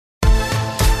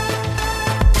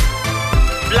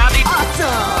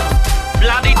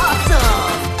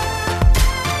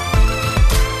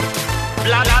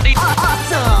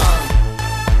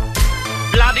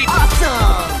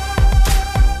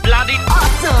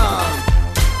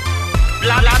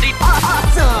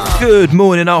Good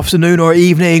morning, afternoon, or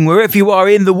evening, wherever you are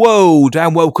in the world,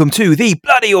 and welcome to the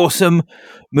Bloody Awesome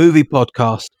Movie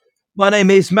Podcast. My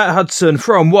name is Matt Hudson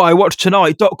from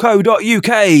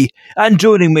whatIwatchtonight.co.uk, and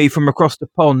joining me from across the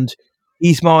pond,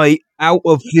 he's my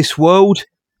out-of-this-world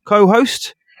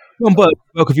co-host, John Burke,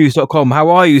 BurkeReviews.com. How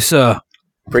are you, sir?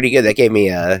 Pretty good. That gave me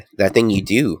That Thing You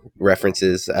Do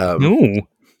references,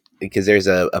 because there's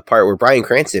a part where Bryan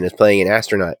Cranston is playing an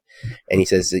astronaut, and he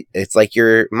says it's like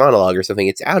your monologue or something.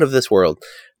 It's out of this world.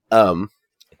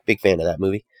 Big fan of that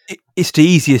movie. It's the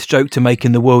easiest joke to make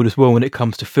in the world as well when it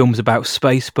comes to films about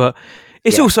space, but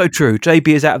it's also true. JB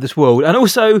is out of this world. And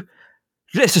also,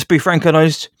 let's just be frank and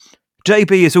honest,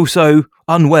 JB is also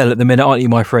unwell at the minute, aren't you,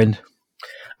 my friend?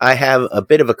 I have a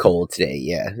bit of a cold today,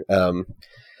 yeah.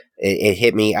 It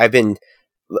hit me. I've been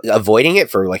avoiding it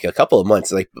for like a couple of months.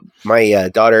 Like my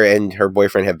daughter and her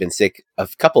boyfriend have been sick a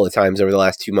couple of times over the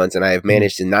last 2 months, and I have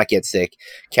managed to not get sick.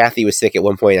 Kathy was sick at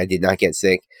one point. I did not get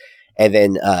sick. And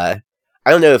then I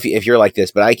don't know if you're like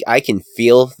this, but I can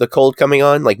feel the cold coming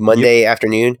on. Like Monday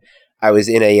afternoon, I was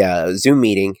in a Zoom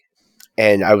meeting,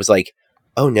 and I was like,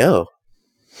 oh no,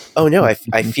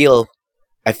 I feel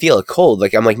a cold.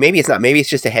 Like, I'm like, maybe it's not, maybe it's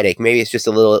just a headache. Maybe it's just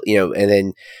a little, and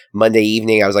then Monday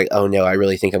evening I was like, oh no, I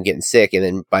really think I'm getting sick. And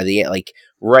then by the end, like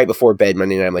right before bed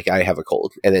Monday night, I'm like, I have a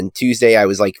cold. And then Tuesday I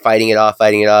was like fighting it off.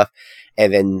 And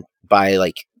then by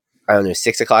like, I don't know,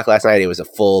 6 o'clock last night, it was a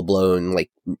full blown, like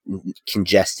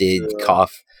congested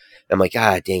cough. I'm like,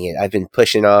 dang it. I've been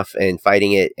pushing off and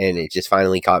fighting it, and it just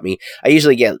finally caught me. I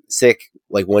usually get sick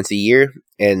like once a year.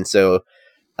 And so,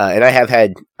 and I have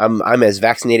had, I'm as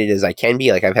vaccinated as I can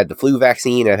be. Like, I've had the flu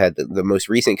vaccine. I've had the most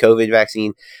recent COVID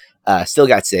vaccine. Still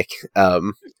got sick.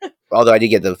 Although I did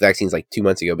get the vaccines like 2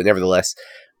 months ago, but nevertheless,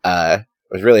 I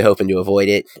was really hoping to avoid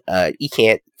it. You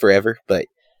can't forever, but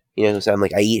so I'm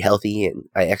like, I eat healthy and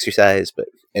I exercise,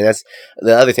 and that's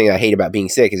the other thing I hate about being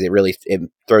sick is it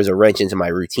throws a wrench into my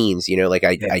routines. Like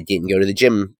I didn't go to the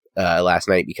gym last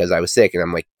night because I was sick, and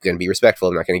I'm like going to be respectful.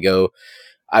 I'm not going to go.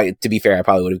 To be fair, I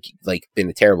probably would have like been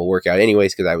a terrible workout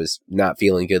anyways because I was not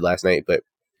feeling good last night. But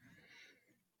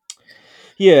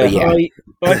I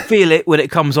feel it when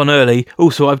it comes on early.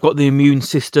 Also, I've got the immune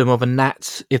system of a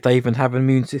gnat, if they even have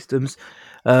immune systems.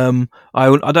 I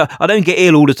don't get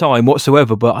ill all the time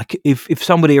whatsoever, but if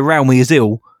somebody around me is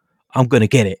ill, I'm going to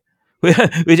get it.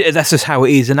 That's just how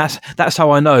it is, and that's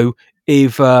how I know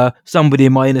if somebody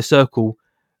in my inner circle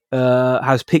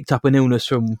has picked up an illness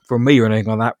from me or anything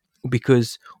like that,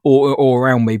 because or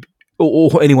around me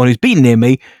or anyone who's been near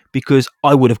me, because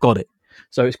I would have got it.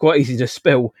 So it's quite easy to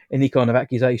spell any kind of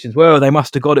accusations. Well, they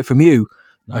must have got it from you.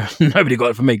 No, nobody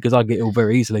got it from me because I get ill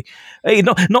very easily.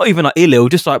 Not even like ill,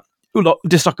 just like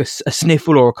a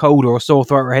sniffle or a cold or a sore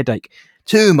throat or a headache.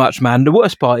 Too much, man. The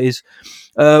worst part is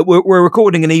we're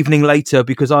recording an evening later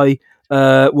because I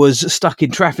was stuck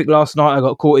in traffic last night. I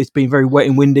got caught. It's been very wet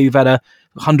and windy. We've had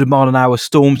 100-mile-an-hour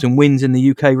storms and winds in the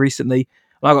UK recently.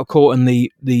 I got caught on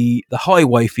the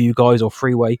highway for you guys, or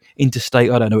freeway,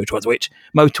 interstate, I don't know which one's which,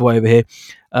 motorway over here.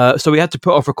 So we had to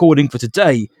put off recording for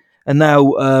today. And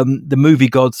now the movie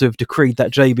gods have decreed that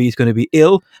JB is going to be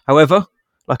ill. However,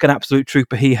 like an absolute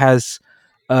trooper, he has,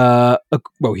 he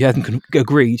hasn't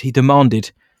agreed, he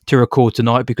demanded to record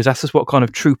tonight because that's just what kind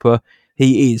of trooper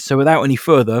he is. So without any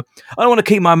further, I don't want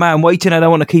to keep my man waiting. I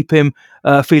don't want to keep him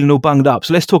feeling all bunged up.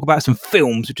 So let's talk about some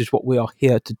films, which is what we are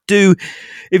here to do.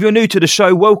 If you're new to the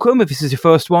show, welcome. If this is your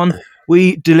first one,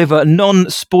 we deliver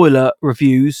non-spoiler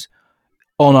reviews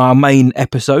on our main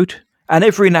episode. And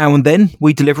every now and then,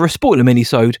 we deliver a spoiler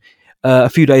mini-sode a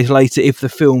few days later if the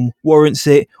film warrants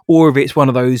it, or if it's one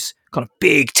of those kind of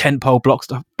big tentpole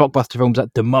blockbuster films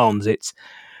that demands it.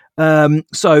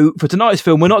 So for tonight's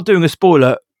film, we're not doing a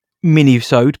spoiler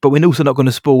mini-sode, but we're also not going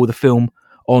to spoil the film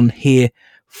on here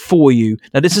for you.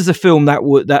 Now, this is a film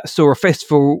that saw a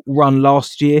festival run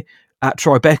last year at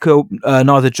Tribeca.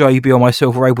 Neither JB or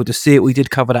myself were able to see it. We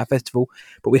did cover that festival,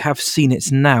 but we have seen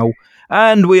it now.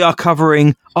 And we are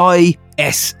covering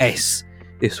I.S.S.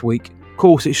 this week. Of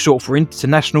course, it's short for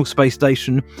International Space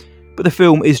Station, but the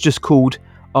film is just called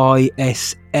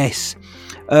I.S.S.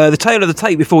 The tale of the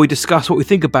tape, before we discuss what we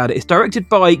think about it, is directed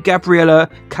by Gabriella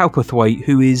Cowperthwaite,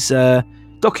 who is a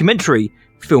documentary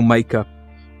filmmaker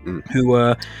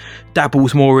who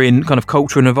dabbles more in kind of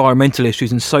culture and environmental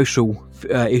issues and social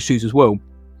issues as well.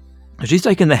 She's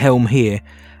taken the helm here,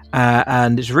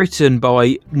 and it's written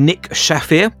by Nick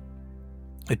Shafir,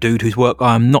 a dude whose work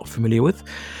I am not familiar with,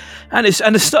 and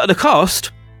the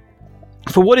cast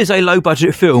for what is a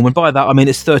low-budget film, and by that I mean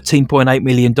it's $13.8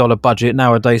 million budget.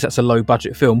 Nowadays, that's a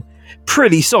low-budget film.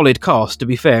 Pretty solid cast, to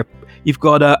be fair. You've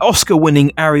got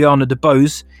Oscar-winning Ariana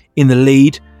DeBose in the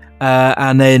lead.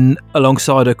 and then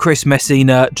alongside her, Chris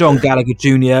Messina, John Gallagher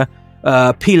Jr.,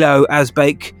 Pilo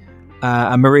Asbeck,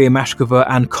 and Maria Mashkova,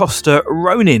 and Costa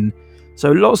Ronin.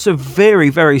 So lots of very,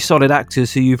 very solid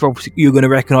actors who you're going to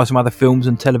recognise from other films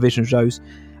and television shows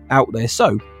out there.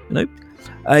 So,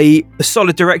 a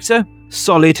solid director,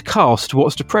 solid cast.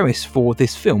 What's the premise for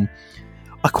this film?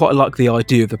 I quite like the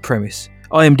idea of the premise.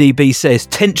 IMDb says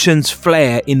tensions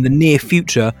flare in the near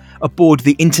future aboard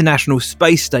the International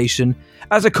Space Station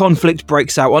as a conflict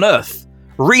breaks out on Earth.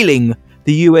 Reeling,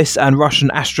 the US and Russian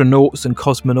astronauts and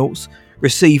cosmonauts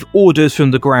receive orders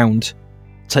from the ground.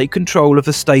 Take control of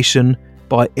the station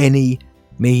by any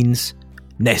means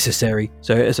necessary.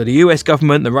 So the US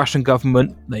government, the Russian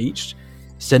government, they each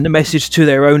send a message to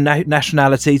their own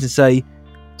nationalities and say,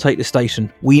 take the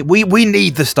station. We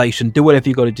need the station. Do whatever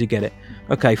you got to do to get it.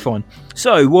 Okay, fine.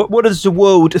 So what does the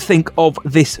world think of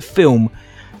this film?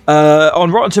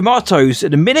 On Rotten Tomatoes,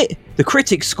 at the minute, the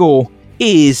critic score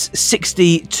is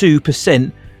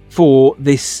 62% for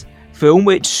this film,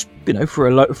 which, for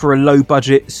a low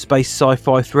budget space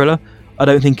sci-fi thriller, I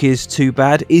don't think is too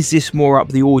bad. Is this more up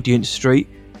the audience street?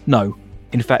 No.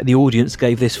 In fact, the audience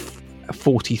gave this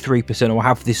 43%, or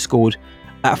have this scored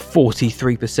at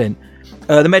 43%.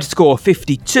 The Metascore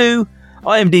 52,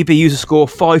 IMDb user score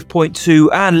 5.2,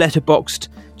 and Letterboxd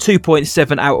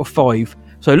 2.7 out of 5.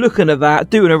 So looking at that,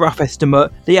 doing a rough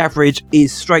estimate, the average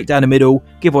is straight down the middle,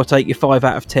 give or take your 5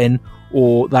 out of 10,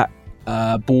 or that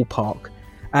ballpark.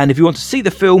 And if you want to see the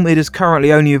film, it is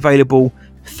currently only available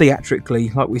theatrically.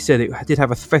 Like we said, it did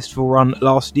have a festival run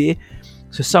last year,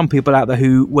 so some people out there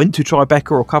who went to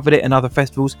Tribeca or covered it and other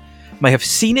festivals may have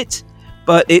seen it.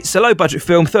 But it's a low budget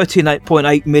film,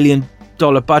 $13.8 million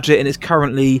budget, and it's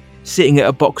currently sitting at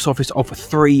a box office of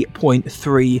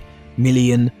 $3.3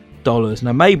 million.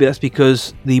 Now maybe that's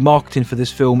because the marketing for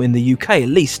this film in the UK at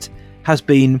least has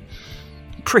been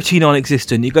pretty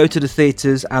non-existent. You go to the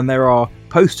theatres and there are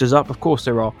posters up, of course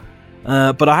there are,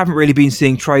 but I haven't really been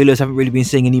seeing trailers, haven't really been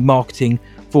seeing any marketing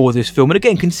for this film. And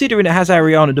again, considering it has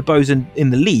Ariana DeBose in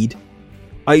the lead,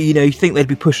 you think they'd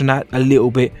be pushing that a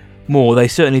little bit more. They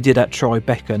certainly did at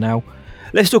Tribeca. Now,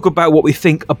 let's talk about what we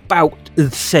think about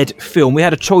said film. We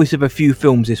had a choice of a few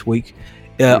films this week,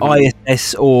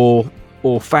 I.S.S. or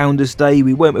Founders Day.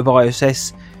 We went with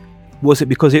I.S.S. Was it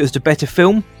because it was the better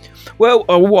film? Well,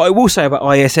 what I will say about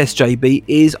I.S.S., JB,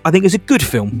 is I think it's a good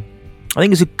film.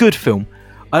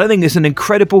 I don't think it's an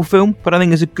incredible film, but I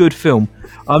think it's a good film.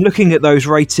 I'm looking at those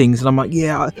ratings and I'm like,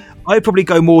 yeah, I'd probably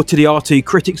go more to the RT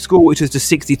critic score, which is the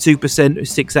 62%,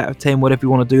 6 out of 10, whatever you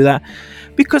want to do that,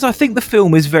 because I think the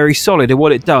film is very solid in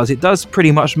what it does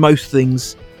pretty much most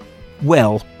things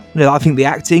well. I think the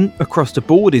acting across the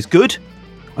board is good.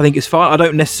 I think it's fine. I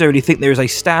don't necessarily think there is a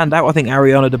standout. I think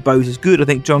Ariana DeBose is good. I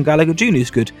think John Gallagher Jr.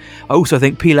 is good. I also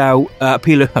think Pilu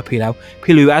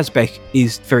Asbeck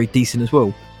is very decent as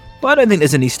well. But I don't think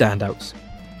there's any standouts.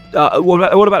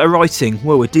 What about the writing?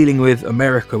 Well, we're dealing with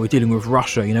America. We're dealing with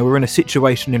Russia. We're in a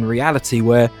situation in reality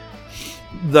where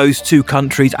those two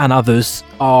countries and others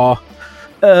are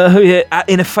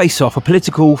in a face-off, a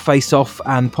political face-off,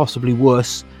 and possibly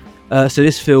worse. So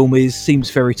this film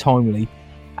seems very timely.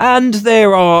 And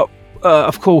there are,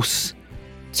 of course,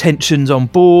 tensions on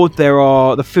board.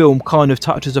 The film kind of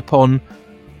touches upon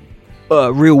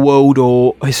real world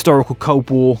or historical Cold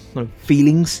War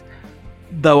feelings.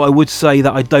 Though I would say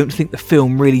that I don't think the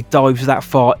film really dives that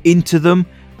far into them.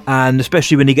 And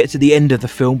especially when you get to the end of the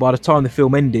film, by the time the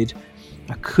film ended,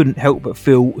 I couldn't help but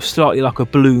feel slightly like a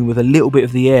balloon with a little bit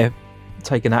of the air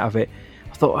taken out of it.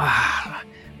 I thought,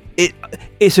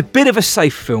 it's a bit of a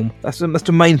safe film. That's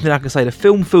the main thing I can say. The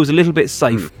film feels a little bit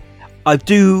safe. I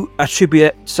do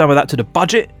attribute some of that to the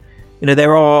budget.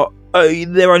 There are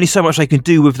only so much they can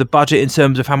do with the budget in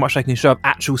terms of how much they can show of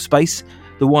actual space.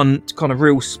 The one kind of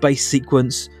real space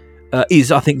sequence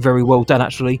is, I think, very well done,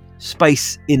 actually.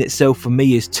 Space in itself, for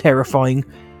me, is terrifying.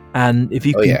 And if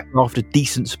you can craft a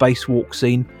decent spacewalk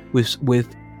scene with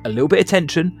a little bit of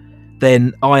tension,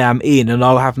 then I am in. And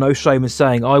I'll have no shame in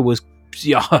saying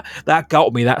that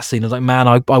got me, that scene. I was like, man,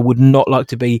 I would not like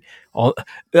to be scaling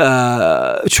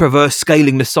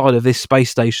the side of this space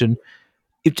station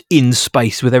in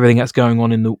space with everything that's going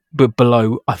on in the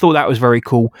below. I thought that was very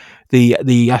cool.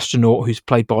 The astronaut, who's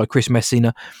played by Chris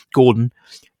Messina, Gordon,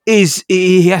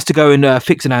 he has to go and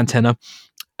fix an antenna,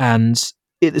 and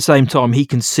at the same time he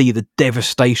can see the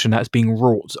devastation that's being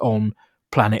wrought on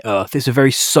planet Earth. It's a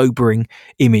very sobering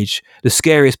image. The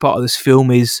scariest part of this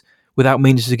film is, without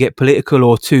meaning to get political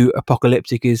or too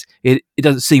apocalyptic, is it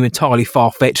doesn't seem entirely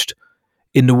far-fetched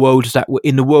in the world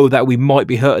that we might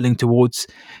be hurtling towards.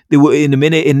 In a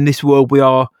minute, in this world,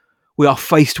 we're we are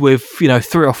faced with 3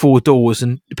 or 4 doors,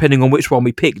 and depending on which one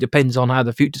we pick depends on how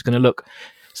the future's going to look.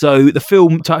 So the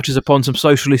film touches upon some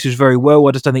social issues very well.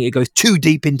 I just don't think it goes too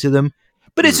deep into them,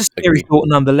 but it's a scary Agree. thought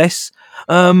nonetheless.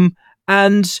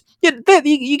 And yeah,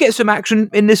 you get some action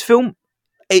in this film.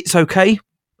 It's okay.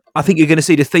 I think you're going to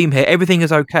see the theme here. Everything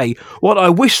is okay. What I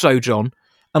wish so, John,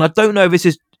 and I don't know if this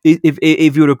is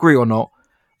if you would agree or not.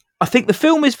 I think the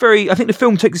film is very. I think the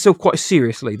film takes itself quite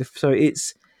seriously. So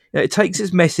it takes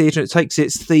its message and it takes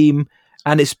its theme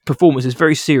and its performances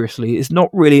very seriously. It's not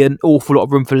really an awful lot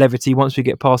of room for levity once we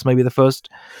get past maybe the first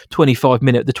 25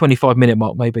 minute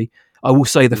mark. Maybe I will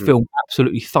say the Mhm. film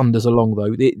absolutely thunders along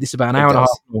though. It's about an It hour and a half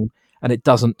does. long and it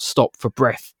doesn't stop for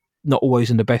breath. Not always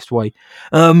in the best way.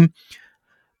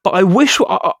 But I wish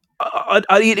the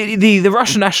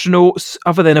Russian astronauts,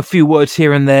 other than a few words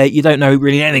here and there, you don't know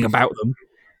really anything about them.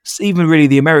 Even really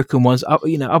the American ones,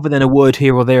 other than a word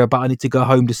here or there about I need to go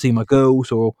home to see my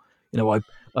girls, or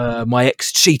my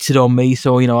ex cheated on me,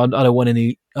 so I don't want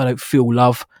any, I don't feel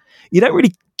love. You don't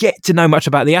really get to know much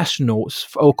about the astronauts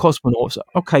or cosmonauts.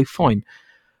 Okay, fine,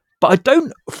 but I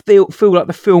don't feel like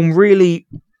the film really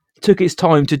took its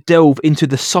time to delve into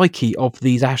the psyche of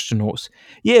these astronauts.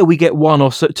 Yeah, we get one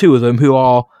or two of them who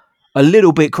are a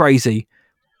little bit crazy,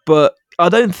 but I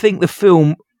don't think the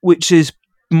film, which is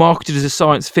marketed as a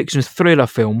science fiction thriller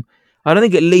film, I don't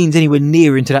think it leans anywhere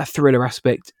near into that thriller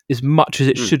aspect as much as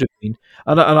it Mm. should have been.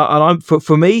 And I'm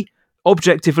for me,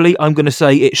 objectively, I'm going to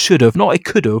say it should have, not it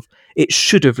could have. It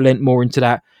should have lent more into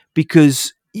that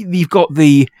because you've got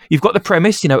the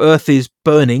premise. Earth is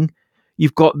burning.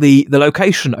 You've got the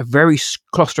location, a very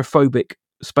claustrophobic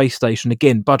space station.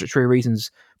 Again, budgetary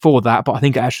reasons for that, but I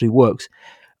think it actually works.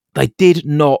 They did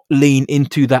not lean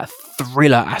into that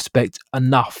thriller aspect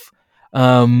enough.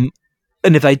 And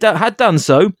if they had done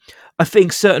so, I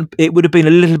think it would have been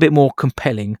a little bit more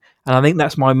compelling. And I think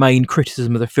that's my main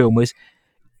criticism of the film is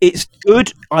it's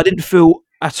good. I didn't feel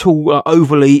at all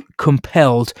overly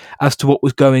compelled as to what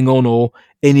was going on or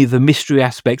any of the mystery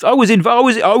aspects. I was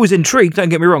intrigued. Don't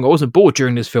get me wrong. I wasn't bored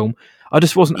during this film. I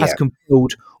just wasn't as Yeah.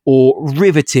 compelled or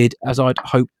riveted as I'd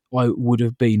hoped I would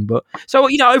have been. But so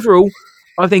overall,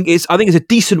 I think it's a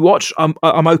decent watch. I'm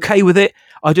okay with it.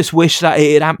 I just wish that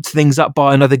it amped things up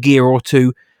by another gear or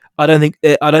two. I don't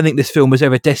think this film was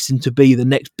ever destined to be the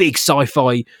next big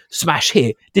sci-fi smash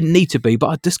hit. Didn't need to be, but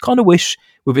I just kind of wish,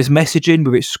 with its messaging,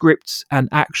 with its scripts and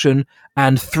action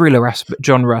and thriller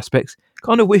genre aspects,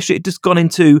 kind of wish it just gone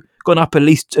up at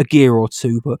least a gear or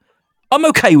two. But I'm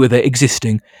okay with it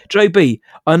existing. JB,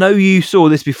 I know you saw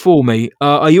this before me.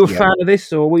 Are you a Yeah. fan of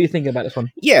this, or what are you thinking about this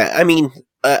one? Yeah. I mean,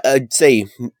 I'd say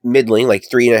middling, like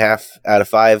 3.5 out of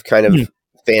 5 kind of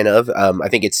fan of. I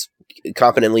think it's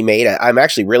competently made. I'm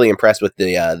actually really impressed with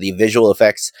the visual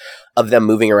effects of them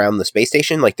moving around the space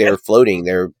station. Like they're floating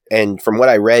there. And from what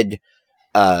I read,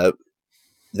 uh,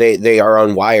 they are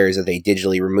on wires that they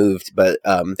digitally removed, but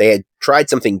they had tried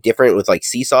something different with like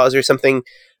seesaws or something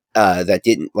that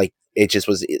didn't like it just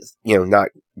was not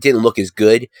didn't look as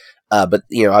good. But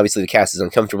obviously the cast is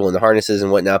uncomfortable in the harnesses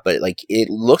and whatnot. But like it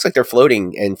looks like they're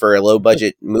floating, and for a low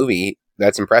budget movie,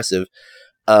 that's impressive.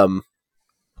 Um,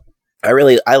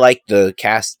 I like the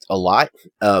cast a lot.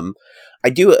 I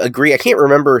do agree. I can't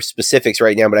remember specifics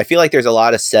right now, but I feel like there's a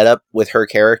lot of setup with her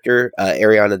character,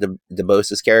 Ariana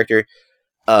DeBosa's character,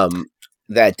 um,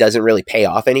 that doesn't really pay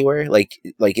off anywhere. Like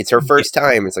it's her first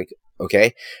time. It's like,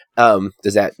 okay,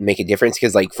 does that make a difference?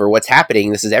 Because like for what's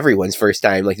happening, this is everyone's first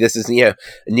time. Like this is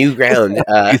new ground.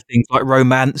 Few things like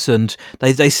romance, and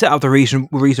they set up the reason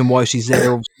why she's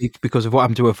there, obviously because of what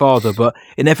happened to her father. But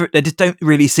they just don't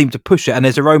really seem to push it. And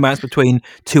there's a romance between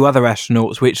two other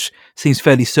astronauts, which seems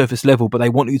fairly surface level, but they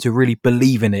want you to really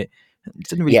believe in it. It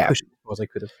didn't really Yeah. push it as far as they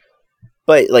could have.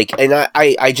 But like, and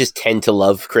I just tend to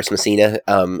love Chris Messina.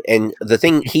 And the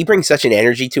thing, he brings such an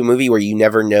energy to a movie where you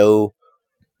never know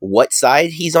what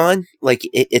side he's on. Like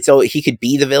it's so he could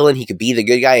be the villain, he could be the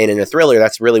good guy, and in a thriller,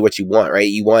 that's really what you want, right?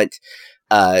 You want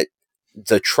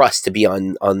the trust to be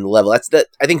on the level.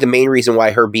 I think the main reason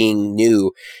why her being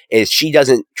new is she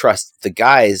doesn't trust the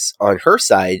guys on her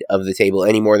side of the table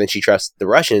any more than she trusts the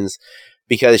Russians,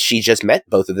 because she just met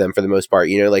both of them for the most part.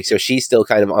 Like so she's still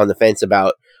kind of on the fence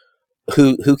about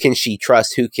who can she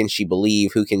trust, who can she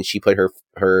believe, who can she put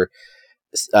her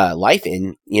life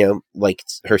in, like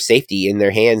her safety in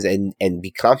their hands, and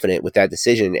be confident with that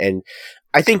decision. And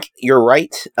I think you're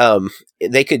right.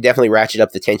 They could definitely ratchet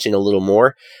up the tension a little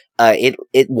more.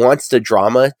 It wants the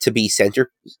drama to be centered,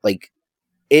 like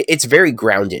it's very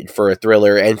grounded for a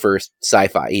thriller and for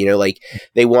sci-fi. Like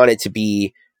they want it to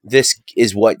be, this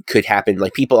is what could happen.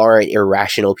 Like people aren't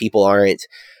irrational. People aren't.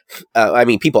 I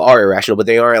mean, people are irrational, but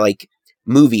they aren't like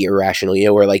movie irrational,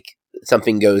 where like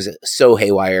something goes so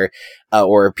haywire,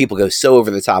 or people go so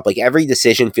over the top. Like every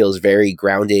decision feels very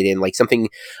grounded and like something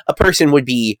a person would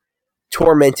be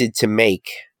tormented to make,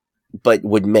 but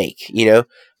would make,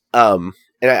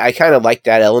 and I kind of liked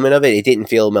that element of it. It didn't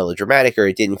feel melodramatic, or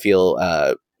it didn't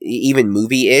feel even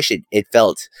movie-ish. It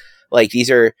felt like these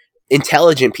are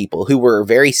intelligent people who were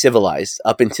very civilized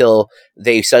up until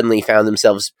they suddenly found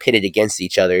themselves pitted against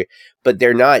each other. But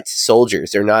they're not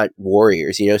soldiers. They're not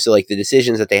warriors, So like the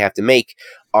decisions that they have to make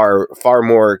are far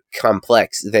more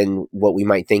complex than what we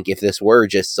might think if this were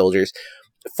just soldiers.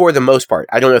 For the most part,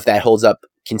 I don't know if that holds up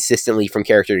consistently from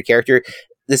character to character.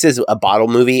 This is a bottle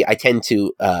movie. I tend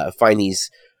to find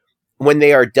these, when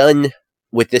they are done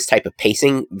with this type of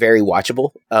pacing, very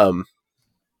watchable.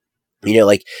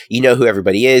 Like who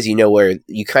everybody is. Where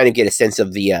you kind of get a sense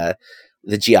of the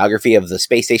geography of the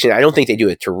space station. I don't think they do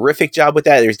a terrific job with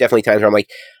that. There's definitely times where I'm like,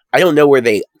 I don't know where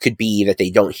they could be that they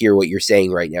don't hear what you're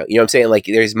saying right now. You know what I'm saying? Like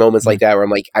there's moments like that where I'm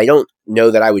like, I don't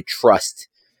know that I would trust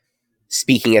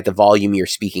speaking at the volume you're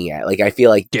speaking at. Like I feel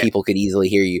like people could easily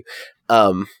hear you.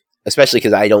 Especially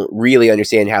because I don't really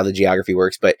understand how the geography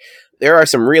works, but there are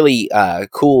some really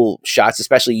cool shots,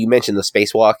 especially you mentioned the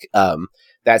spacewalk.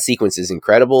 That sequence is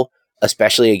incredible,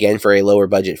 especially again for a lower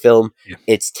budget film. Yeah.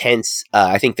 It's tense.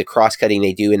 I think the cross-cutting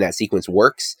they do in that sequence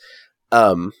works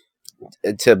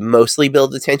to mostly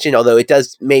build the tension, although it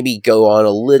does maybe go on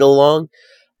a little long.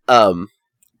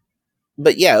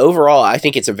 But yeah, overall, I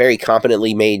think it's a very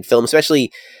competently made film,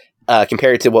 especially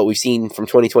compared to what we've seen from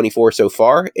 2024 so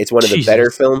far. It's one of the better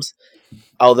films.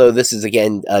 Although this is,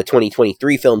 again, a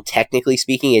 2023 film, technically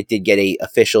speaking, it did get a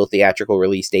official theatrical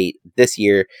release date this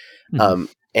year. Mm-hmm.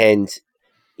 And,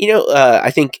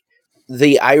 I think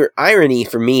the irony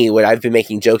for me, what I've been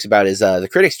making jokes about is the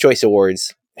Critics' Choice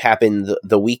Awards happened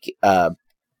the week, 2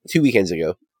 weekends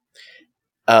ago.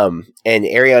 And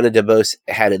Ariana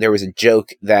DeBose there was a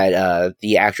joke that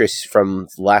the actress from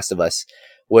The Last of Us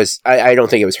was, I don't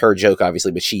think it was her joke,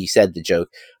 obviously, but she said the joke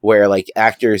where like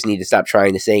actors need to stop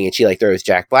trying to sing, and she like throws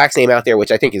Jack Black's name out there,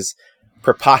 which I think is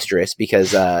preposterous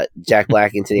because Jack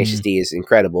Black in Tenacious D is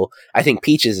incredible. I think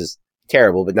Peaches is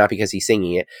terrible, but not because he's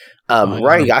singing it.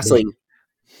 Ryan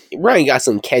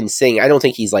Gosling can sing. I don't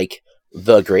think he's like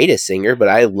the greatest singer, but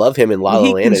I love him in La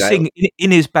La Land. He can sing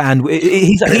in his band.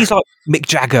 He's like Mick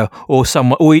Jagger or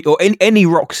someone, or any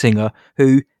rock singer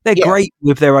who they're great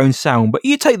with their own sound, but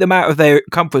you take them out of their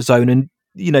comfort zone, and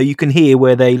you can hear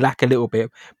where they lack a little bit.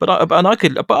 But I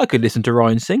could listen to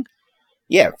Ryan sing.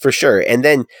 Yeah, for sure. And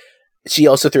then she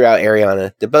also threw out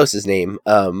Ariana DeBose's name,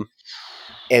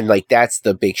 and like that's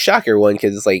the big shocker one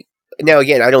because it's like, now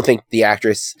again, I don't think the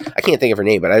actress, I can't think of her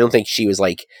name, but I don't think she was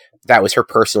like, that was her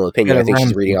personal opinion. I think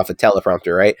she's reading off a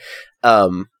teleprompter, right?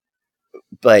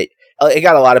 But it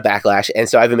got a lot of backlash, and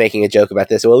so I've been making a joke about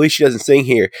this. Well, at least she doesn't sing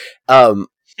here.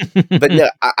 But no,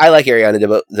 I like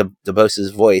Ariana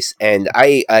DeBose's voice, and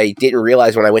I didn't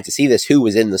realize when I went to see this who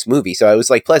was in this movie, so I was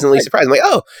like pleasantly surprised. I'm like,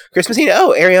 oh, Chris Messina,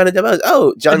 oh, Ariana DeBose,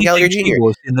 oh, John Gallagher Jr.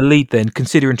 was in the lead then,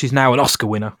 considering she's now an Oscar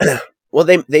winner. Well,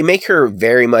 they make her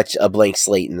very much a blank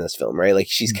slate in this film, right? Like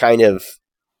she's kind of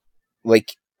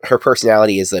like, her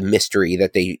personality is a mystery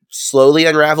that they slowly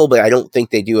unravel, but I don't think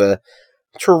they do a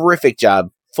terrific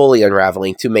job fully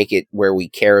unraveling to make it where we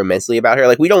care immensely about her.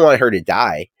 Like, we don't want her to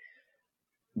die,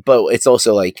 but it's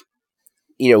also like,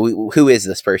 who is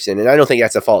this person? And I don't think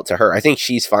that's a fault to her. I think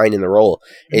she's fine in the role.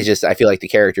 It's just, I feel like the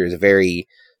character is very,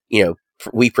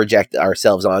 we project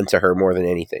ourselves onto her more than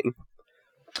anything.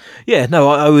 Yeah, no,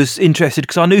 I was interested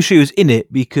because I knew she was in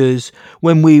it, because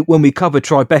when we covered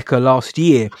Tribeca last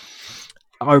year,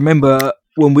 I remember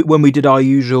when we did our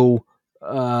usual,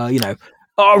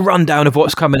 our rundown of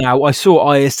what's coming out, I saw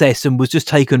I.S.S. and was just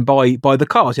taken by the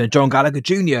cast. John Gallagher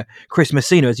Jr., Chris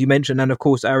Messina, as you mentioned, and of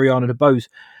course Ariana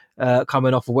DeBose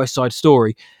coming off of West Side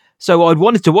Story. So I'd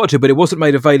wanted to watch it, but it wasn't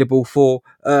made available for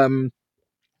the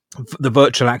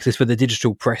virtual access for the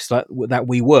digital press that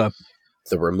we were.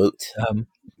 The remote.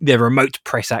 Remote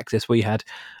press access we had,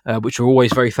 which we're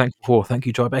always very thankful for. Thank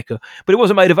you, Tribeca. But it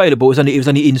wasn't made available. It was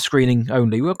only in screening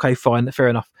only. Okay, fine, fair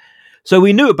enough. So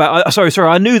we knew about.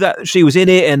 I knew that she was in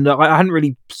it, and I hadn't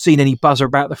really seen any buzz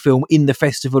about the film in the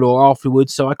festival or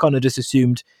afterwards. So I kind of just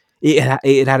assumed it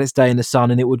had its day in the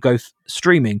sun and it would go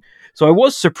streaming. So I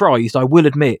was surprised, I will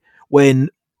admit, when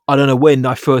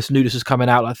I first knew this was coming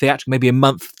out, like theatrical, maybe a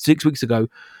month, 6 weeks ago.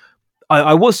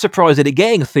 I was surprised at it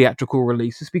getting a theatrical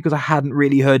release, just because I hadn't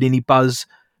really heard any buzz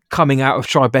coming out of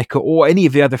Tribeca or any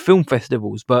of the other film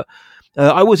festivals. But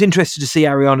I was interested to see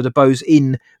Ariana DeBose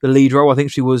in the lead role. I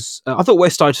think she was. I thought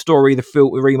West Side Story, the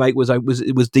remake,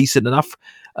 was decent enough,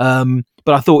 but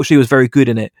I thought she was very good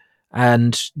in it.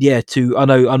 And yeah, I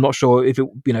know I'm not sure if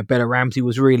Bella Ramsey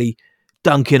was really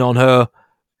dunking on her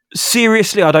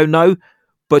seriously. I don't know,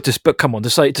 but come on, to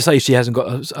say she hasn't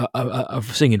got a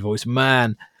singing voice,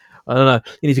 man. I don't know.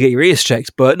 You need to get your ears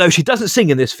checked. But no, she doesn't sing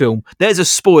in this film. There's a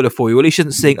spoiler for you. Well, she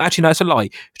doesn't sing. Actually, no, it's a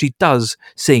lie. She does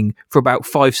sing for about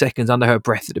 5 seconds under her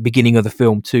breath at the beginning of the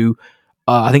film to,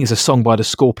 I think it's a song by the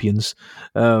Scorpions.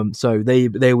 So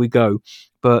there we go.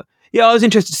 But yeah, I was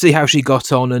interested to see how she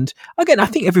got on. And again, I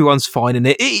think everyone's fine in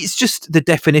it. It's just the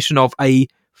definition of a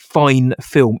fine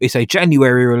film. It's a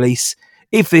January release.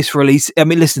 If this release, I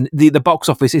mean, listen, the box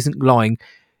office isn't lying.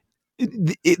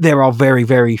 There are very,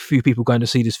 very few people going to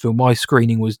see this film. My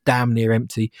screening was damn near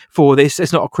empty for this.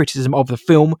 It's not a criticism of the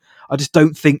film. I just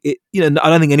don't think it, I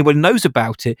don't think anybody knows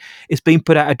about it. It's been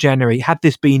put out in January. Had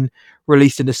this been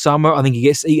released in the summer, I think it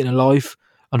gets eaten alive,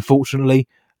 unfortunately.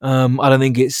 I don't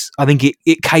think I think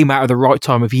it came out at the right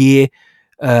time of year.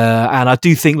 And I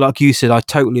do think, like you said, I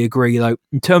totally agree. Though,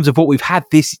 in terms of what we've had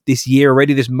this year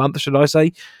already, this month, should I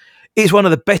say, it's one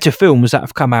of the better films that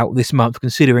have come out this month,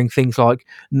 considering things like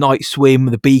Night Swim,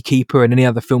 The Beekeeper, and any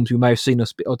other films we may have seen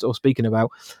or speaking about.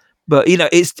 But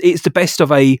it's the best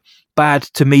of a bad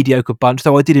to mediocre bunch.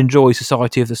 Though I did enjoy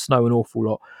Society of the Snow an awful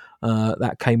lot.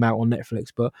 That came out on Netflix.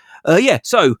 But yeah,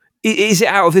 so is it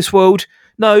out of this world?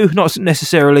 No, not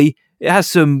necessarily. It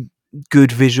has some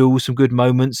good visuals, some good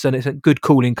moments, and it's a good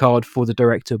calling card for the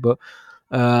director. But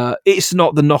it's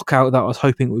not the knockout that I was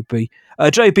hoping it would be.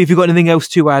 JP, have you got anything else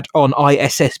to add on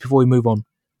I.S.S. before we move on?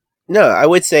 No, I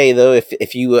would say though,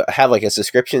 if you have like a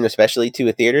subscription, especially to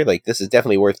a theater, like this is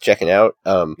definitely worth checking out.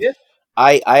 Yeah.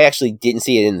 I actually didn't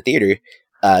see it in the theater.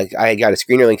 I got a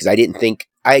screener link because I didn't think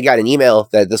I got an email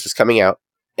that this was coming out,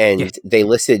 and Yes. they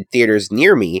listed theaters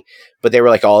near me, but they were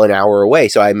like all an hour away.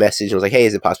 So I messaged and was like, "Hey,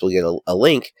 is it possible to get a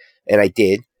link?" And I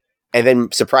did. And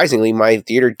then surprisingly, my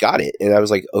theater got it, and I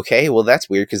was like, "Okay, well that's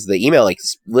weird," because the email like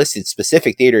listed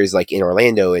specific theaters like in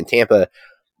Orlando and Tampa,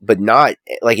 but not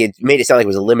like it made it sound like it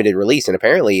was a limited release, and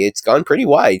apparently it's gone pretty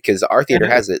wide because our theater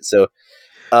has it. So,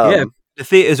 Yeah, um, the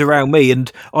theatres around me,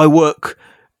 and I work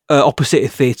opposite a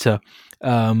theatre,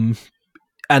 and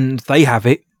they have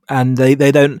it, and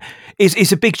they don't.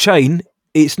 It's a big chain.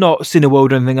 It's not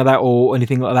Cineworld or anything like that, or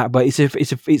anything like that. But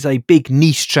it's a big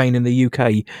niche chain in the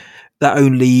UK that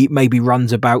only maybe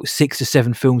runs about 6 or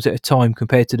 7 films at a time,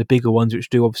 compared to the bigger ones,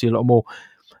 which do obviously a lot more.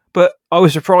 But I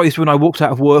was surprised when I walked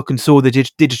out of work and saw the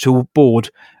digital board,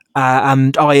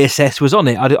 and I.S.S. was on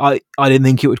it. I didn't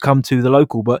think it would come to the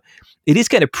local, but it is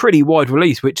getting a pretty wide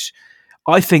release, which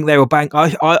I think they were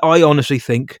I honestly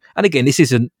think, and again, this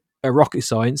isn't a rocket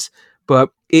science, but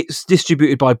it's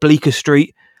distributed by Bleecker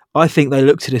Street. I think they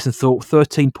looked at this and thought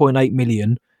 13.8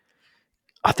 million.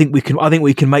 I think we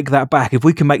can make that back. If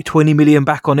we can make 20 million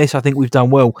back on this, I think we've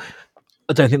done well.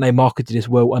 I don't think they marketed this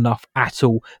well enough at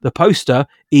all. The poster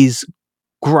is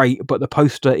great, but the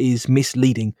poster is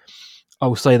misleading. I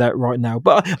will say that right now.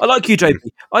 But I like you, JP.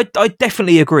 I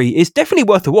definitely agree. It's definitely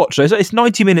worth a watch. It's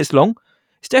 90 minutes long.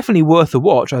 It's definitely worth a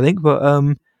watch, I think. But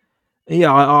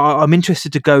yeah, I'm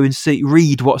interested to go and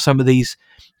read what some of these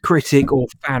critic or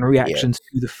fan yeah, reactions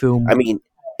to the film. I mean,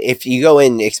 if you go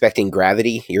in expecting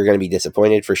Gravity, you're going to be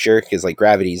disappointed for sure because like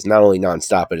Gravity is not only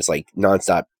nonstop, but it's like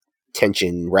nonstop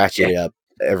tension Yeah, ratcheted up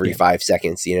every yeah. 5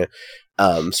 seconds.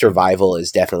 Survival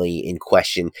is definitely in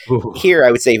question. Ooh. Here,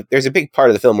 I would say there's a big part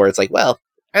of the film where it's like, well,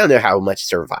 I don't know how much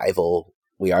survival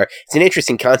we are. It's an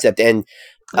interesting concept, and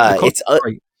No, the it's concept's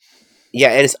great. yeah,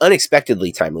 and it's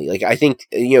unexpectedly timely. Like I think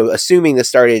assuming this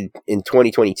started in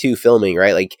 2022 filming,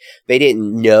 right? Like they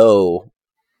didn't know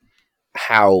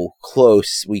how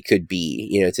close we could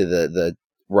be, to the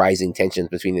rising tensions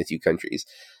between the two countries,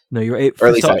 No, you're or at it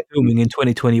least started filming in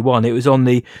 2021. It was on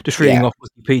the just reading yeah, off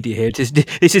Wikipedia here.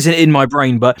 This isn't in my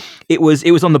brain, but it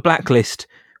was on the blacklist.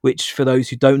 Which, for those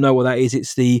who don't know what that is,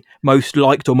 it's the most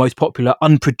liked or most popular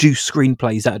unproduced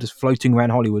screenplays that are just floating around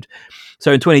Hollywood.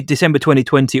 So in December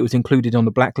 2020, it was included on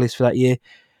the blacklist for that year.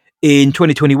 In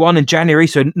 2021, in January,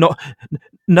 so not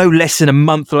no less than a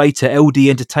month later, LD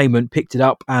Entertainment picked it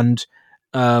up and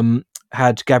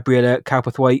had Gabriella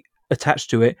Cowperthwaite attached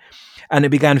to it, and it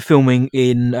began filming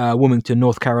in Wilmington,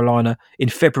 North Carolina, in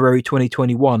February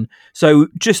 2021. So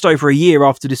just over a year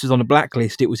after this was on the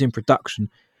blacklist, it was in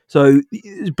production. So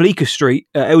Bleecker Street,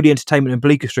 LD Entertainment and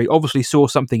Bleecker Street obviously saw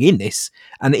something in this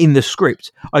and in the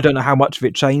script. I don't know how much of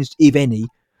it changed, if any,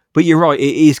 but you're right,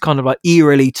 it is kind of like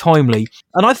eerily timely.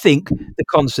 And I think the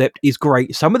concept is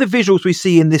great. Some of the visuals we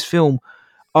see in this film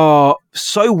are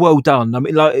so well done. I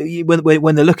mean, like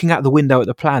when they're looking out the window at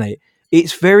the planet,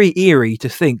 it's very eerie to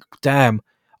think, damn,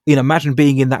 imagine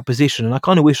being in that position. And I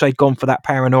kind of wish they'd gone for that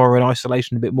paranoia and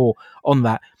isolation a bit more on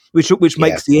that. which Yeah.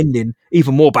 makes the ending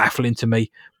even more baffling to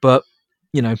me. But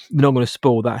we're not going to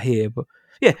spoil that here. But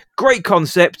yeah, great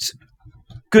concept,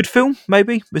 good film.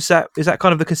 Maybe is that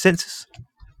kind of the consensus?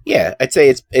 Yeah, I'd say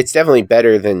it's definitely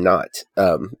better than not.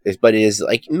 But it is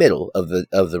like middle of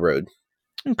the road.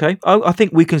 Okay, I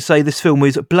think we can say this film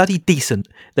is bloody decent.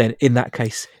 Then, in that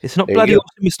case, it's not There you bloody go.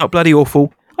 awesome. It's not bloody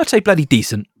awful. I'd say bloody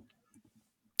decent.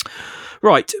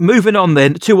 Right, moving on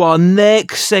then to our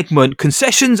next segment,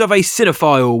 Concessions of a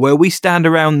Cinephile, where we stand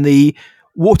around the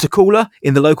water cooler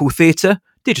in the local theatre,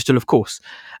 digital of course,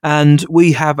 and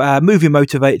we have a movie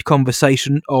motivated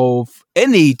conversation of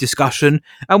any discussion,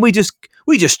 and we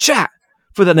just chat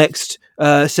for the next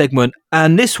segment.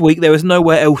 And this week there was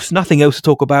nothing else to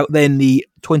talk about than the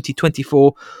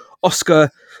 2024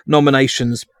 Oscar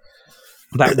nominations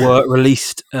that were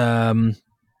released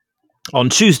on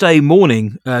Tuesday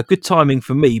morning. Good timing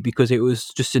for me because it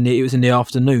was in the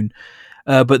afternoon.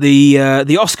 But the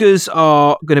Oscars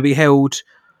are going to be held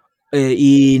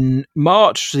in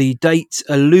March. The date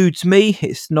eludes me.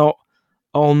 It's not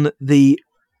on the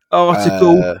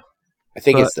article, I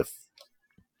think but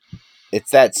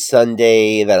it's that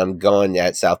Sunday that I'm gone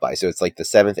at South by. So it's like the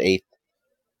 7th, 8th,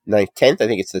 9th, 10th. I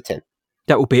think it's the 10th.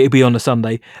 it'll be on a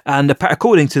Sunday. And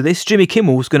according to this, Jimmy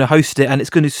Kimmel's going to host it, and it's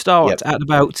going to start Yep. at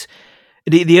about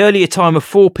the earlier time of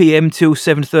 4 p.m. till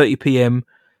 7:30 p.m.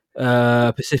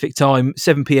 Pacific time,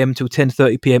 7 p.m. till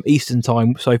 10:30 p.m. Eastern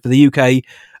time. So for the UK,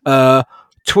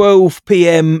 12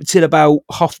 p.m. till about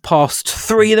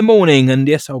 3:30 in the morning. And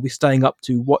yes, I'll be staying up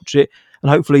to watch it. And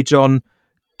hopefully, John,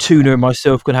 Tuna, and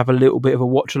myself can have a little bit of a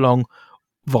watch along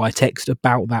via text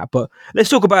about that. But let's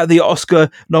talk about the Oscar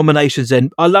nominations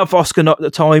then. I love Oscar at the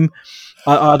time.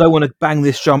 I don't want to bang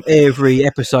this drum every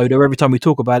episode or every time we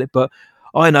talk about it, but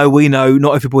we know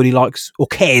not everybody likes or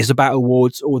cares about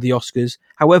awards or the Oscars.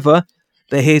 However,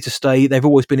 they're here to stay. They've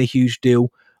always been a huge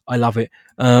deal. I love it.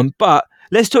 But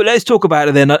let's talk about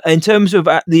it then. In terms of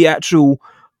the actual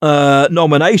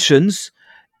nominations,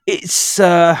 it's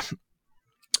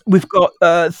we've got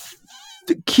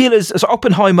Killers. So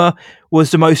Oppenheimer was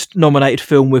the most nominated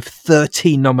film with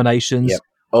 13 nominations. Yep.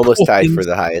 Almost Poor tied things. for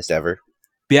the highest ever.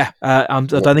 Yeah, I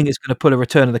don't think it's going to pull a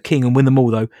Return of the King and win them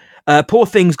all, though. Poor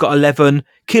Things got 11,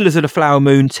 Killers of the Flower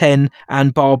Moon 10,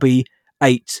 and Barbie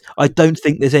 8. I don't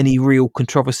think there's any real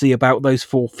controversy about those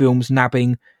four films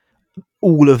nabbing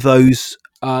all of those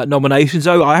nominations.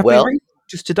 Oh, I have been reading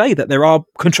just today that there are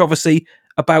controversy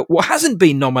about what hasn't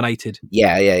been nominated.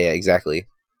 Yeah, exactly.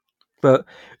 But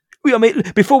I mean,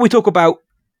 before we talk about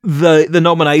the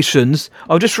nominations,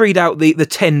 I'll just read out the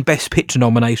 10 Best Picture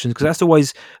nominations because that's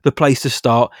always the place to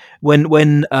start. When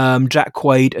Jack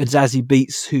Quaid and Zazie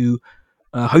Beetz, who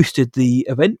hosted the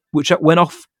event, which went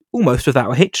off almost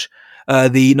without a hitch,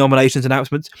 the nominations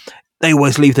announcements, they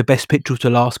always leave the Best Picture to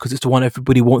last because it's the one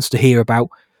everybody wants to hear about.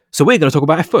 So we're going to talk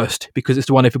about it first because it's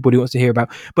the one everybody wants to hear about.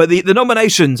 But the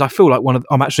nominations, I feel like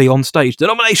I'm actually on stage. The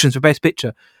nominations for Best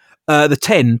Picture, the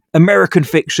 10: American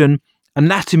Fiction,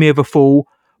 Anatomy of a Fall,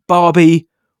 Barbie,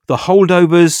 The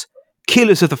Holdovers,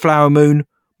 Killers of the Flower Moon,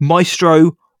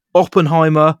 Maestro,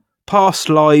 Oppenheimer, Past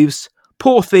Lives,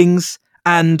 Poor Things,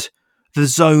 and The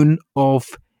Zone of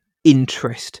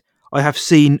Interest. I have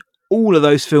seen all of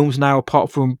those films now apart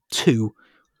from two,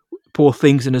 Poor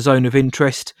Things and A Zone of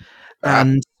Interest.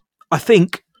 And I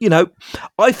think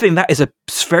that is a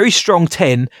very strong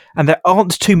 10, and there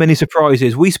aren't too many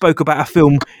surprises. We spoke about a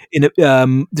film in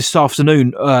this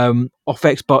afternoon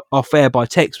off air by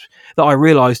text that I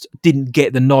realised didn't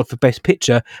get the nod for Best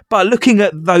Picture. But looking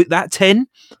at that 10,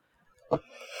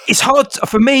 it's hard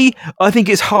for me. I think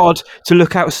it's hard to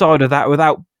look outside of that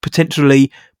without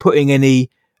potentially putting any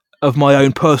of my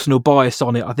own personal bias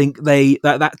on it. I think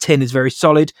that 10 is very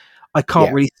solid. I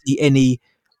can't really see any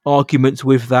arguments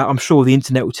with that. I'm sure the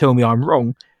internet will tell me I'm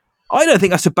wrong. I don't think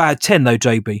that's a bad 10 though,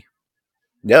 JB.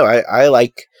 No, I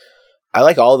like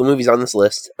all the movies on this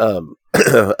list.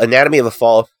 Anatomy of a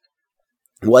Fall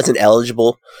wasn't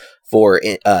eligible for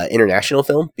international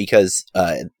film because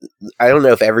I don't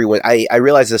know if everyone. I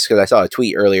realized this because I saw a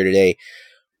tweet earlier today.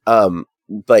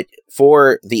 But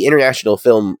for the international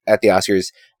film at the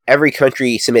Oscars, every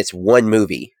country submits one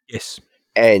movie. Yes.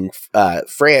 And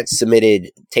France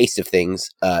submitted Taste of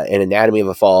Things, and Anatomy of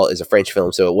a Fall is a French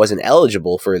film, so it wasn't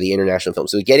eligible for the international film.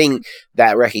 So getting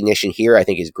that recognition here, I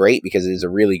think, is great because it is a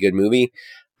really good movie.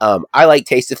 I like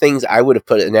Taste of Things. I would have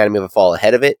put Anatomy of a Fall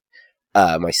ahead of it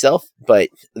myself, but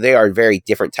they are very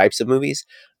different types of movies.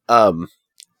 And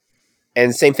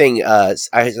same thing, I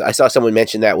saw someone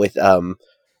mention that with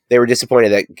they were disappointed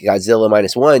that Godzilla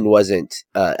 -1 wasn't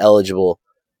eligible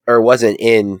or wasn't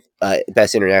in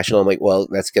Best International. I'm like, well,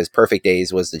 that's because Perfect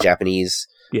Days was the Japanese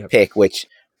pick, which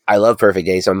I love Perfect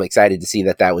Day, so I'm excited to see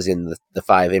that that was in the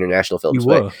 5 international You films.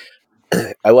 But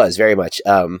were. I was very much.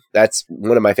 That's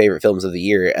one of my favorite films of the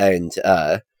year, and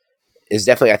is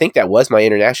definitely. I think that was my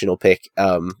international pick.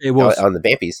 It was. On the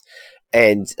Bampies,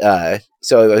 and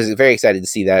so I was very excited to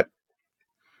see that.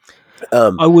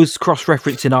 I was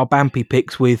cross-referencing our Bampy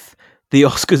picks with the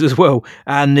Oscars as well,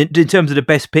 and in terms of the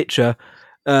Best Picture,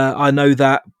 I know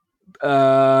that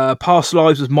Past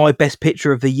Lives was my Best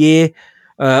Picture of the year.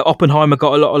 Oppenheimer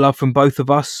got a lot of love from both of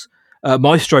us.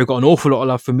 Maestro got an awful lot of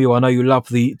love from you. I know you love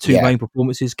the two Yeah, main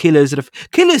performances. Killers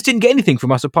didn't get anything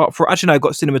from us apart from actually no, it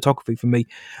got cinematography from me.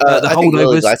 The I think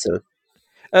Lily Holdovers. Gladstone.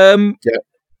 Um, Did, I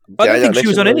did I don't not think she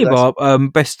was mention on Lily any of Gladstone? our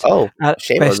best Oh,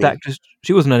 shame on best me. actress.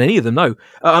 She wasn't on any of them. No,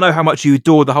 I know how much you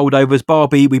adored the Holdovers.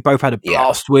 Barbie, we both had a Yeah.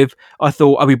 blast with.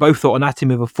 We both thought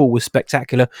Anatomy of a Fall was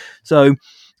spectacular. So,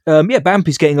 yeah,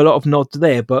 Bampy's getting a lot of nods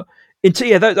there. But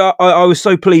I was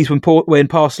so pleased when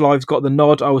Past Lives got the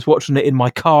nod. I was watching it in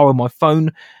my car on my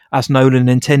phone, as Nolan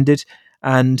intended,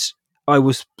 and I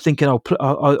was thinking,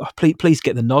 please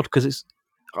get the nod because it's.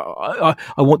 I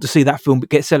want to see that film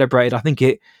get celebrated. I think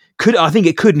it could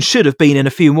and should have been in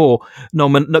a few more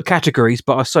categories,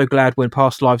 but I was so glad when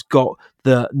Past Lives got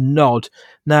the nod.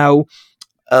 Now,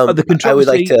 the I would like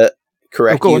controversy. to Oh,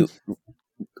 correct go on. you.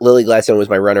 Lily Gladstone was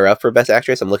my runner-up for Best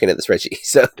Actress. I'm looking at the spreadsheet,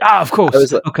 so Ah, of I course.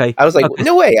 was Okay. I was like, Okay.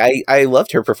 no way. I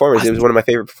loved her performance. I, It was one of my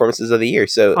favorite performances of the year.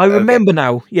 So I okay, remember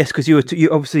now. Yes, because you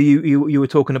obviously you were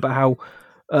talking about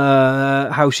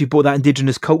how she brought that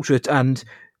indigenous culture and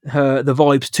the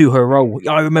vibes to her role.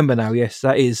 I remember now. Yes,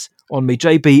 that is on me.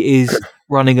 JB is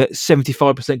running at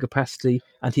 75% capacity,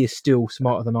 and he is still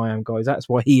smarter than I am, guys. That's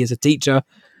why he is a teacher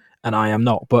and I am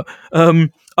not. But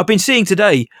I've been seeing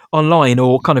today online,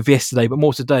 or kind of yesterday, but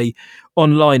more today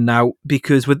online now,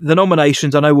 because with the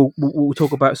nominations, I know we'll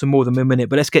talk about some more of them in a minute,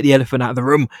 but let's get the elephant out of the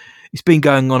room. It's been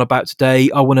going on about today.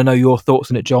 I want to know your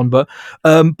thoughts on it, John. But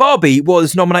Barbie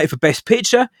was nominated for Best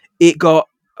Picture. It got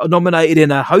nominated in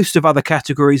a host of other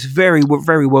categories, very,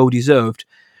 very well deserved.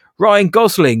 Ryan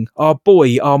Gosling, our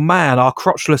boy, our man, our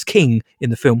crotchless king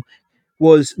in the film,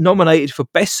 was nominated for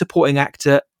Best Supporting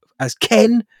Actor as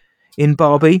Ken in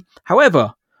Barbie.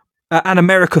 However, and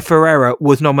America Ferrera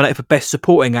was nominated for Best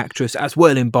Supporting Actress as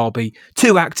well in Barbie.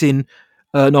 Two acting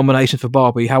nominations for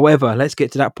Barbie. However, let's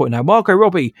get to that point now. Margot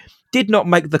Robbie did not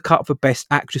make the cut for Best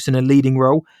Actress in a Leading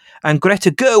Role, and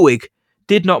Greta Gerwig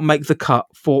did not make the cut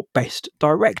for Best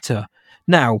Director.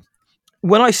 Now,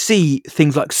 when I see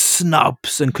things like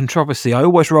snubs and controversy, I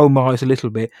always roll my eyes a little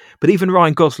bit. But even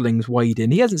Ryan Gosling's weighed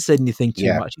in. He hasn't said anything too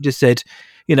yeah, much. He just said,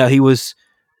 he was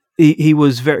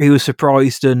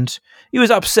surprised and he was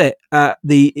upset at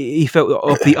he felt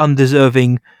of the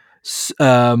undeserving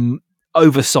um,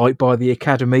 oversight by the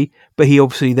Academy, but he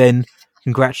obviously then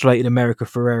congratulated America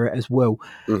Ferrera as well.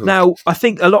 hmm Now, I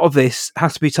think a lot of this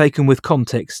has to be taken with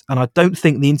context, and I don't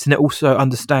think the internet also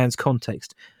understands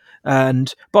context.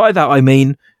 And by that I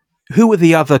mean, who are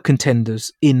the other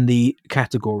contenders in the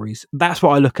categories? That's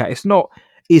what I look at. It's not,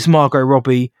 is Margot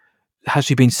Robbie, has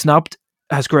she been snubbed?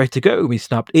 Has Greta Gerwig been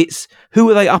snubbed? It's, who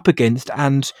are they up against,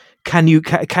 and can you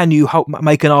help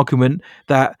make an argument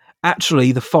that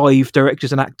actually the five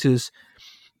directors and actors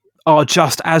are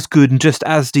just as good and just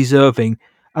as deserving?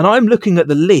 And I'm looking at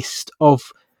the list of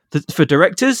for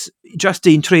directors: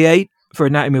 Justine Triet for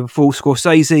Anatomy of a Fall,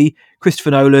 Scorsese,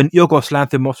 Christopher Nolan, Yorgos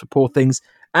Lanthimos for Poor Things,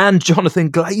 and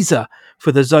Jonathan Glazer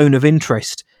for The Zone of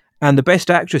Interest. And the best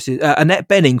actress is Annette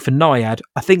Bening for Naiad.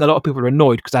 I think a lot of people are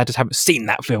annoyed because I just haven't seen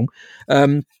that film.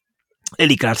 Um,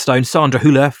 Lily Gladstone, Sandra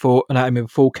Hüller for Anatomy of a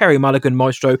Fall, Kerry Mulligan,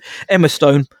 Maestro, Emma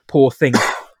Stone, Poor Things.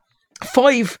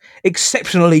 Five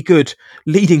exceptionally good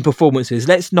leading performances.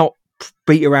 Let's not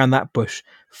beat around that bush.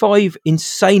 Five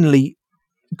insanely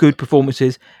good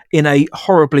performances in a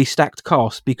horribly stacked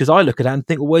cast, because I look at that and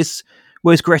think, well,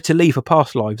 where's Greta Lee for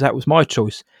Past Lives? That was my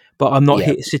choice. But I'm not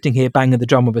yeah. sitting here banging the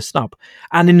drum of a snub.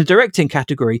 And in the directing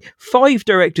category, five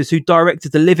directors who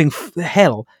directed the living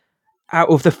hell out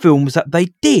of the films that they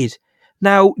did.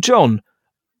 Now, John,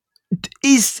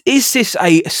 is this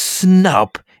a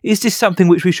snub? Is this something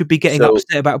which we should be getting So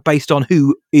upset about based on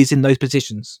who is in those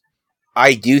positions?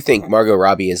 I do think Margot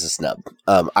Robbie is a snub.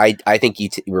 I think you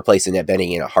replace Annette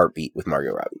Bening in a heartbeat with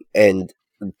Margot Robbie, and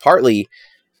partly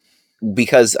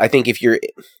because I think if you're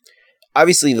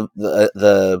obviously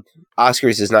the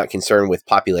Oscars is not concerned with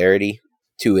popularity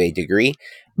to a degree,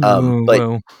 Oh, but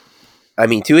well, I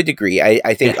mean, to a degree,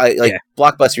 I think yeah. like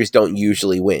blockbusters don't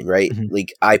usually win, right? Mhm.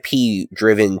 Like IP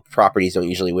driven properties don't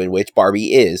usually win, which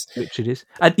Barbie is. Which it is.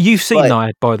 And you've seen But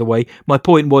Naiad, by the way. My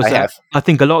point was I that have, I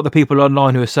think a lot of the people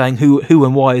online who are saying who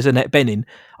and why is Annette Bening,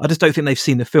 I just don't think they've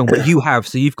seen the film, but you have,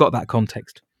 so you've got that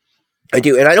context. I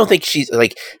do, and I don't think she's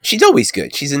always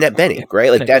good. She's Annette Yeah, Bening,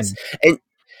 right? Like Annette that's Bening. and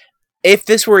if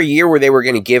this were a year where they were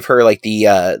going to give her like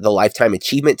the lifetime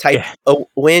achievement type Yeah,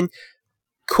 win,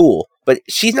 cool. But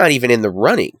she's not even in the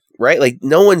running, right? Like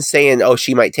no one's saying, oh,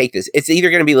 she might take this. It's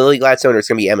either going to be Lily Gladstone or it's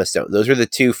going to be Emma Stone. Those are the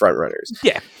two front runners.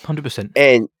 yeah, 100%.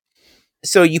 And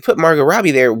so you put Margot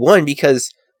Robbie there, one,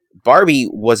 because Barbie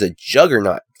was a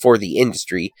juggernaut for the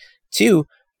industry. Two,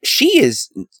 she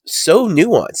is so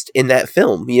nuanced in that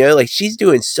film. You know, like she's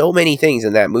doing so many things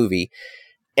in that movie.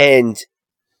 And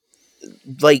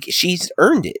like she's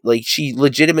earned it. Like she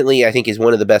legitimately, I think, is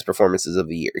one of the best performances of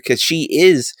the year because she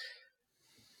is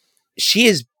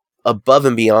above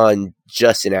and beyond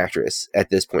just an actress at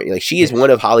this point. Like she is Yes,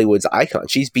 one of Hollywood's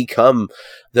icons. She's become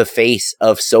the face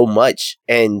of so much,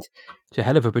 and she's a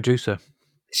hell of a producer.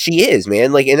 she is,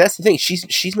 man. Like, and that's the thing.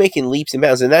 She's making leaps and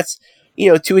bounds, and that's,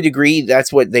 to a degree,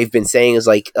 that's what they've been saying is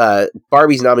like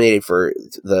Barbie's nominated for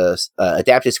the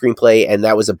adapted screenplay, and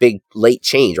that was a big late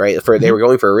change, right? For they were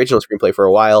going for original screenplay for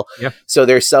a while, Yeah. So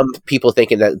there's some people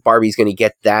thinking that Barbie's going to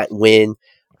get that win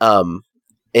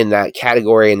in that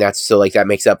category, and that's so like that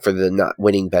makes up for the not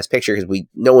winning Best Picture because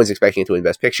no one's expecting it to win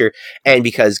Best Picture, and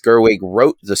because Gerwig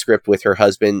wrote the script with her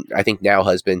husband, I think now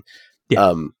husband,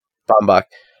 Baumbach,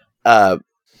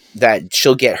 that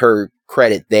she'll get her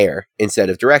credit there instead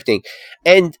of directing.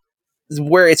 And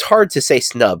where it's hard to say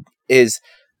snub is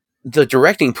the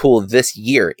directing pool this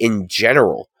year in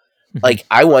general. Like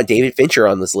I want David Fincher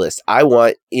on this list. I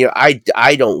want, I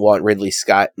don't want Ridley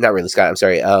Scott, not Ridley Scott. I'm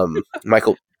sorry.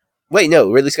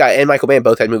 Ridley Scott and Michael Mann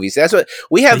both had movies. That's what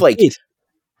we have, like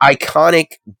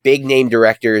iconic big name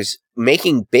directors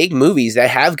making big movies that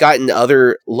have gotten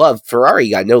other love. Ferrari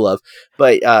got no love,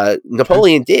 but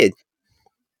Napoleon did.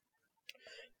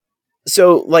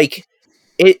 So, like,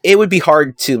 it would be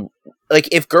hard to, like,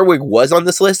 if Gerwig was on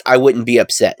this list, I wouldn't be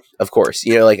upset, of course.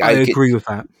 I agree with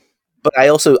that. But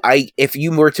if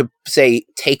you were to, say,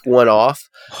 take one off,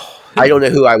 I don't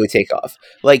know who I would take off.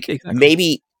 Like,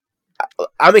 maybe,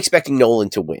 I'm expecting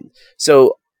Nolan to win.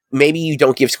 So, maybe you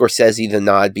don't give Scorsese the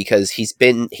nod because he's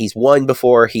won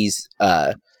before,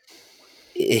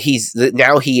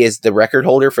 now he is the record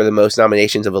holder for the most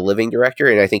nominations of a living director,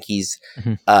 and I think he's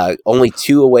only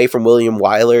 2 away from William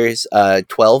Wyler's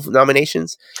 12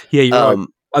 nominations. Yeah, you're right.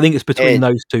 I think it's between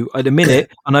those two. At the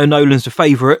minute, I know Nolan's the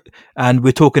favourite, and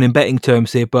we're talking in betting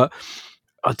terms here, but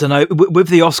I don't know. With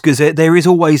the Oscars, there is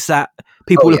always that.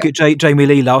 People look at Jamie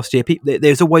Lee last year.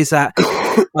 There's always that.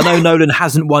 I know Nolan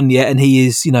hasn't won yet, and he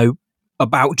is,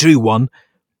 about due one.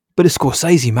 But it's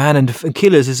Scorsese, man, and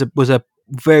Killers was a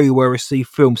very well received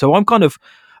film. So I don't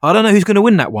know who's going to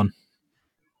win that one.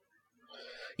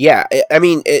 Yeah, I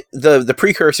mean, the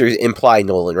precursors imply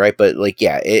Nolan, right? But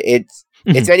it's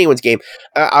anyone's game.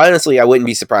 Honestly, I wouldn't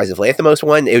be surprised if Lanthimos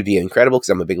won. It would be incredible because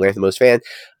I'm a big Lanthimos fan.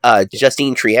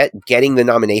 Justine Triet getting the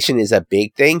nomination is a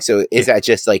big thing. So is that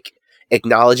just like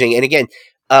acknowledging? And again,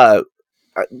 not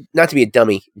to be a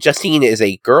dummy, Justine is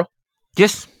a girl.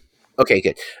 Yes. Okay,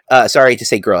 good. Sorry to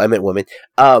say girl, I meant woman.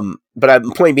 But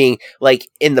my point being, like,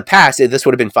 in the past, this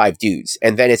would have been 5 dudes,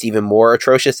 and then it's even more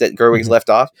atrocious that Gerwig's left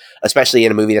off, especially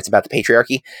in a movie that's about the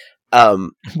patriarchy.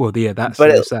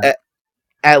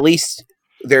 At least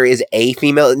there is a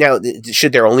female. Now,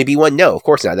 should there only be one? No, of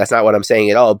course not. That's not what I'm saying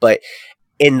at all. But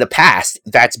in the past,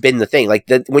 that's been the thing.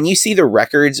 Like, when you see the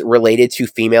records related to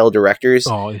female directors,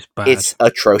 it's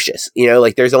atrocious.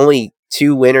 Like, there's only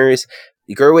 2 winners.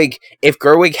 If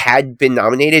Gerwig had been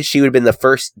nominated, she would have been the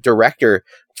first director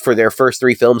for their first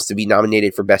 3 films to be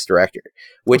nominated for Best Director,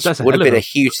 which would have been a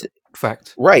huge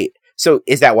fact. Right. So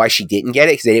is that why she didn't get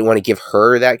it? Because they didn't want to give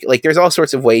her that? Like, there's all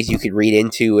sorts of ways you could read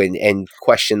into and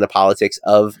question the politics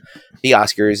of the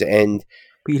Oscars.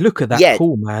 But you look at that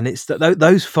pool, man. It's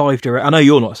those 5 directors. I know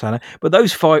you're not Santa, but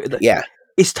those 5. Yeah,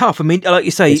 it's tough. I mean, like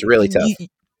you say, it's really tough.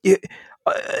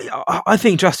 I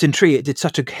think Justin Triet did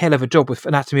such a hell of a job with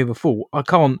Anatomy of a Fall. I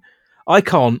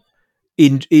can't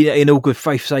in all good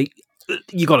faith say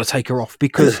you got to take her off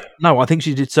because no, I think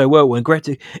she did so well. And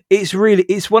Greta,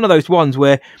 it's one of those ones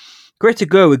where Greta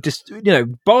Gerwig just,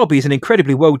 Barbie is an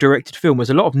incredibly well directed film. There's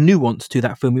a lot of nuance to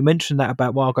that film. We mentioned that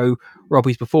about Margot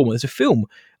Robbie's performance. There's a film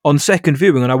on second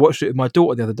viewing, and I watched it with my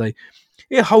daughter the other day.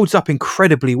 It holds up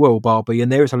incredibly well, Barbie,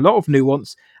 and there is a lot of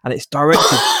nuance, and it's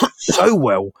directed so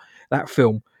well. That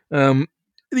film, the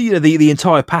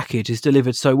entire package is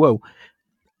delivered so well.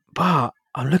 But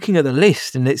I'm looking at the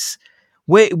list, and it's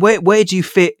where do you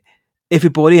fit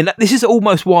everybody? And this is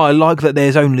almost why I like that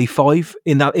there's only 5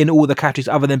 in all the categories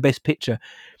other than Best Picture,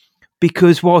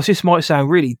 because whilst this might sound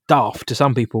really daft to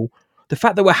some people, the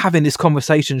fact that we're having this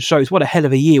conversation shows what a hell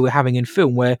of a year we're having in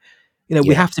film. Where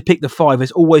we have to pick the 5.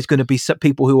 There's always going to be some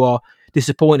people who are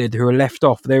disappointed who are left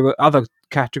off. There were other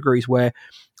categories where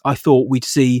I thought we'd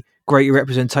see greater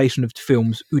representation of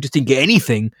films who just didn't get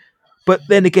anything. But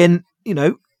then again,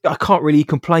 I can't really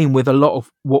complain with a lot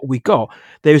of what we got.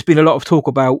 There's been a lot of talk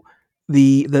about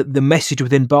the message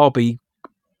within Barbie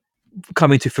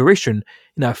coming to fruition.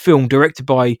 A film directed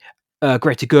by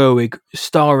Greta Gerwig,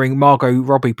 starring Margot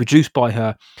Robbie, produced by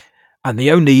her, and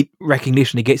the only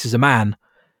recognition he gets is a man.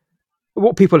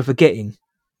 What people are forgetting,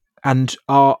 and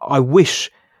I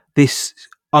wish this.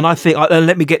 And I think,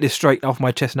 let me get this straight off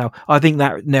my chest now. I think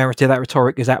that narrative, that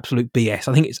rhetoric, is absolute BS.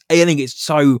 I think it's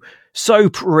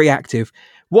so reactive.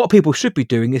 What people should be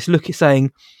doing is look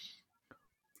at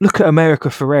America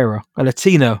Ferrera, a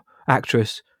Latina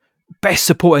actress, best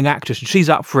supporting actress, and she's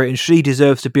up for it, and she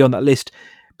deserves to be on that list.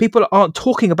 People aren't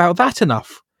talking about that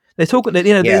enough. They're talking,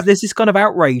 Yeah. there's this kind of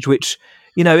outrage, which,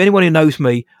 anyone who knows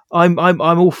me, I'm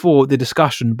all for the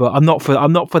discussion, but I'm not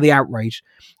for the outrage.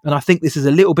 And I think this is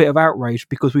a little bit of outrage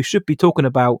because we should be talking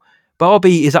about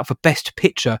Barbie is up for Best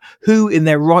Picture. Who in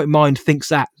their right mind thinks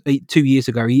that 2 years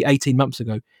ago, 18 months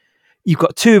ago? You've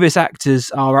got two of its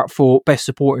actors are up for Best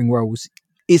Supporting Roles.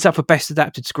 It's up for Best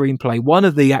Adapted Screenplay. One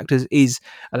of the actors is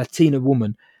a Latina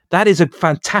woman. That is a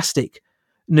fantastic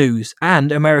news,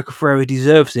 and America Ferrera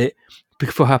deserves it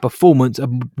for her performance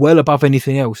well above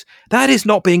anything else. That is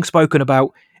not being spoken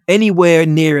about anywhere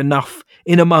near enough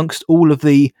in amongst all of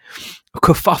the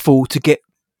kerfuffle to get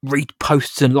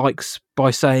reposts and likes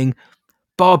by saying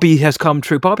Barbie has come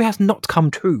true. Barbie has not come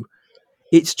true.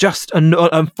 It's just,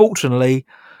 unfortunately,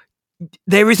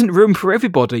 there isn't room for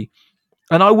everybody.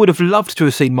 And I would have loved to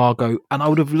have seen Margot, and I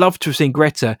would have loved to have seen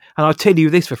Greta. And I'll tell you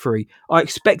this for free: I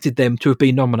expected them to have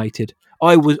been nominated.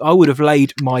 I would have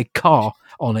laid my car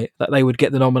on it that they would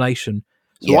get the nomination.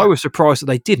 So I Yeah. was surprised that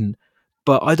they didn't.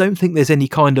 But I don't think there's any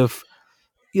kind of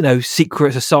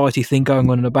secret society thing going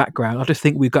on in the background. I just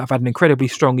think we've had an incredibly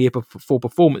strong year for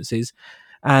performances,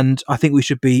 and I think we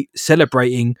should be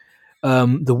celebrating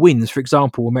the wins. For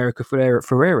example, America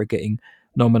Ferrera getting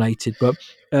nominated, but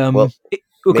Well,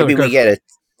 maybe go we for it. get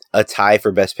a tie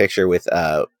for Best Picture with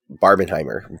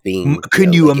Barbenheimer being,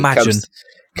 Can you like it imagine?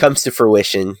 comes to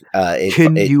fruition.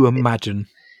 Can you imagine?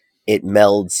 It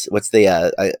melds. What's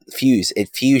the fuse?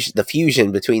 The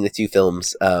fusion between the two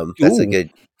films. That's a Ooh,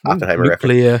 good Oppenheimer reference.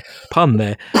 nuclear pun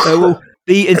there. Well,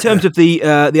 in terms of the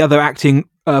other acting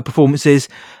performances,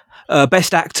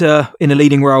 Best Actor in a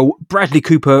Leading Role, Bradley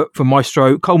Cooper for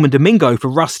Maestro, Coleman Domingo for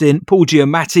Rustin, Paul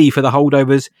Giamatti for The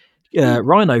Holdovers,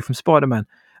 Rhino from Spider-Man,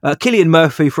 Cillian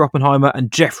Murphy for Oppenheimer,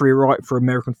 and Jeffrey Wright for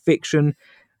American Fiction.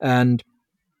 And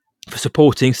for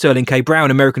supporting, Sterling K.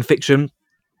 Brown, American Fiction,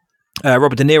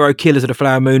 Robert De Niro, Killers of the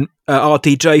Flower Moon,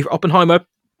 RTJ for Oppenheimer,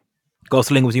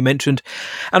 Gosling, as you mentioned,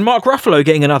 and Mark Ruffalo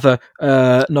getting another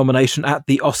nomination at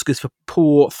the Oscars for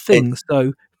Poor And Things.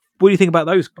 So, what do you think about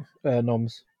those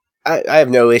noms? I have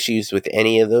no issues with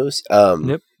any of those.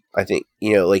 Yep. I think,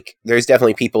 like there's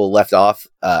definitely people left off.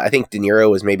 I think De Niro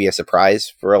was maybe a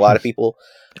surprise for a lot of people,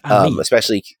 And me.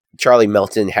 especially Charlie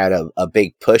Melton had a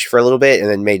big push for a little bit, and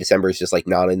then May December is just like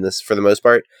not in this for the most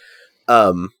part,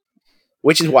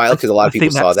 which is wild because a lot of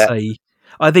people saw that.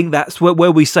 I think that's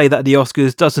where we say that the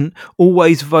Oscars doesn't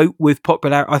always vote with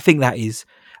popularity. I think that is.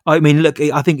 I mean, look,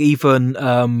 I think even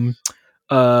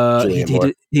Julianne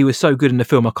Moore. he was so good in the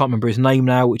film. I can't remember his name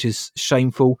now, which is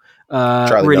shameful.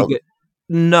 Charlie Really Melton. good.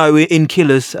 No, in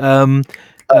Killers,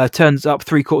 turns up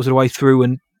 3/4 of the way through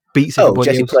and beats everybody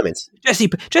Jesse else. Plemons.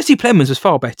 Jesse Plemons was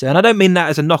far better, and I don't mean that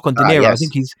as a knock on De Niro. I Yes.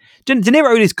 think De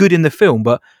Niro is good in the film,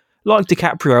 but like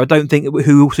DiCaprio, I don't think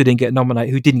who didn't get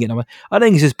nominated. I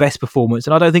think it's his best performance,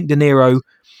 and I don't think De Niro.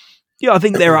 Yeah, I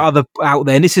think there are other out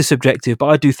there, and this is subjective, but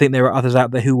I do think there are others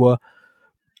out there who were,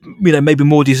 maybe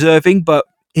more deserving. But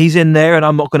he's in there, and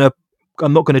I'm not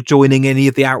gonna join in any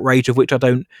of the outrage of which I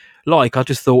don't like. I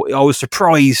just thought I was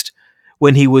surprised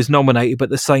when he was nominated, but at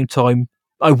the same time,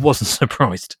 I wasn't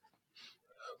surprised.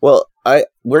 Well,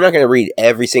 we're not going to read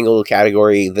every single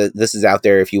category that this is out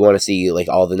there if you want to see like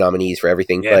all the nominees for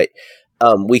everything. Yeah.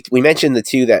 But we mentioned the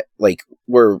two that like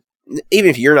were, even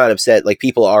if you're not upset, like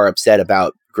people are upset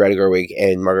about Greta Gerwig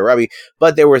and Margot Robbie.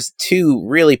 But there was two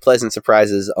really pleasant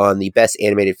surprises on the Best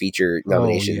Animated Feature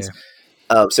nominations.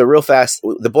 So real fast,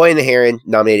 The Boy and the Heron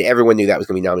nominated. Everyone knew that was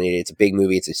going to be nominated. It's a big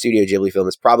movie. It's a Studio Ghibli film.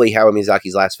 It's probably Hayao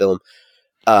Miyazaki's last film.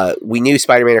 We knew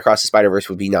Spider-Man Across the Spider-Verse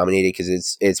would be nominated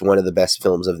because it's one of the best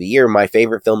films of the year, my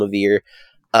favorite film of the year.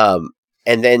 And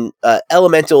then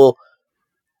Elemental,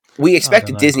 we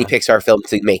expected Disney Pixar film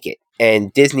to make it,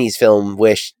 and Disney's film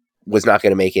Wish was not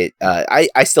going to make it.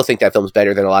 I still think that film's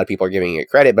better than a lot of people are giving it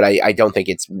credit, but I don't think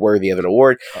it's worthy of an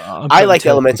award. I liked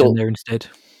Elemental there instead.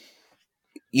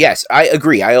 yes, I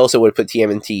agree. I also would put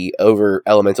TMNT over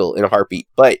Elemental in a heartbeat,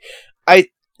 but I,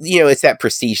 it's that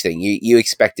prestige thing. You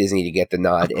expect Disney to get the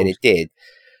nod, Of and course. it did.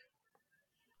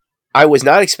 I was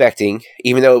not expecting,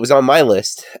 even though it was on my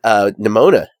list,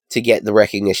 Nimona to get the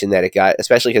recognition that it got,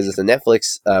 especially because it's a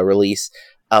Netflix release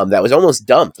that was almost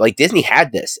dumped. Like Disney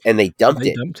had this, and they dumped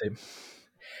They it. dumped him.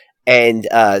 And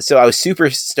so I was super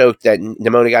stoked that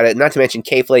Nimona got it. Not to mention,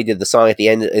 K-Flay did the song at the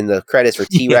end in the credits for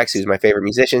T-Rex, Yes. who's my favorite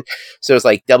musician. So it's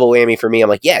like double whammy for me. I'm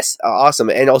like, yes, awesome.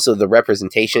 And also the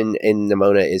representation in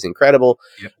Nimona is incredible.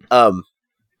 Yep.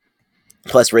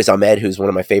 Plus Riz Ahmed, who's one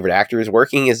of my favorite actors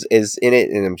working, is in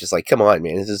it. And I'm just like, come on,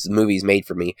 man, this movie's made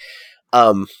for me.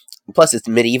 Plus it's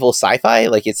medieval sci-fi.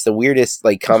 Like it's the weirdest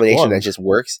like combination that just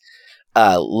works.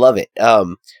 Love it.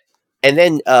 And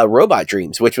then Robot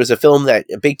Dreams, which was a film that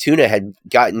Big Tuna had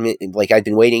gotten, like I'd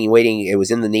been waiting. It was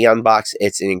in the Neon Box.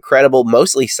 It's an incredible,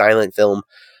 mostly silent film.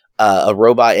 A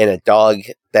robot and a dog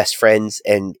best friends,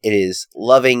 and it is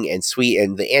loving and sweet,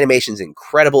 and the animation's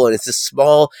incredible, and it's a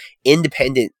small,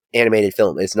 independent animated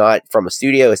film. It's not from a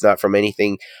studio. It's not from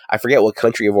anything. I forget what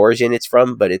country of origin it's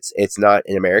from, but it's not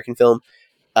an American film.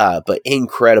 But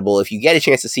incredible. If you get a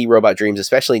chance to see Robot Dreams,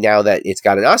 especially now that it's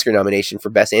got an Oscar nomination for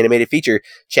Best Animated Feature,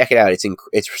 check it out.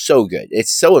 It's so good.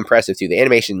 It's so impressive too. The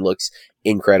animation looks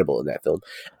incredible in that film.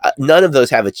 None of those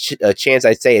have a chance.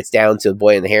 I'd say it's down to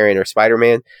Boy and the Heron or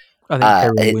Spider-Man. I think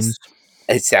Heron wins.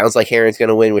 It sounds like Heron's going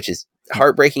to win, which is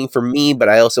heartbreaking for me. But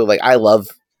I also I love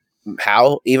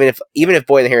how even if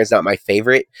Boy and the Heron's not my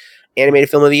favorite animated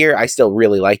film of the year, I still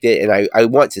really liked it, and I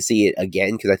want to see it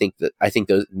again because I think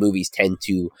those movies tend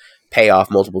to pay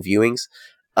off multiple viewings.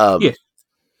 Yeah,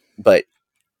 but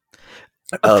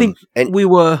I think we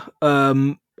were.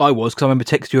 I was, because I remember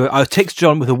texting you. I texted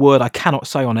John with a word I cannot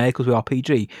say on air because we are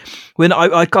PG. When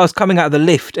I was coming out of the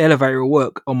lift elevator at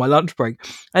work on my lunch break,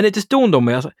 and it just dawned on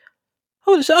me. I was like,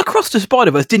 "Oh, so Across the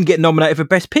Spider-Verse didn't get nominated for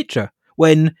Best Picture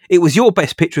when it was your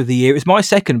Best Picture of the year. It was my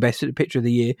second Best Picture of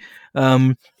the year.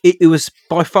 It was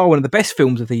by far one of the best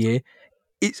films of the year.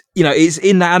 It's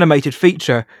in that animated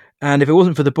feature." And if it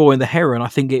wasn't for The Boy and the Heron, I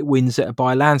think it wins it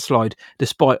by a landslide,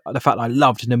 despite the fact I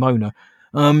loved Nimona.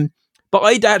 But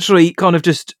I'd actually kind of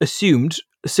just assumed,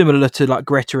 similar to like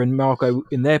Greta and Margot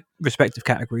in their respective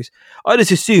categories, I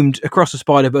just assumed Across the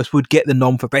Spider-Verse would get the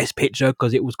nom for Best Picture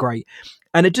because it was great.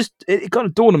 And it kind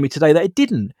of dawned on me today that it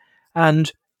didn't.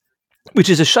 And which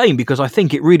is a shame because I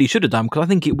think it really should have done, because I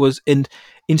think it was an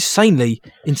insanely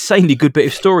good bit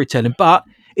of storytelling. But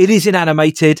it is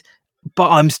inanimated.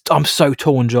 But I'm so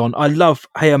torn, John. I love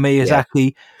Hayao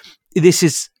Miyazaki. Yeah. This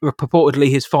is purportedly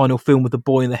his final film with The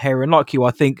Boy and the Heron. Like you,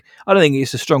 I don't think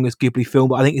it's the strongest Ghibli film,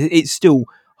 but I think it's still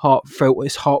heartfelt.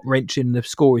 It's heart wrenching. The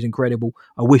score is incredible.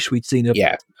 I wish we'd seen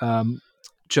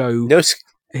Joe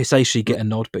Hisaishi get a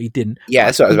nod, but he didn't. Yeah,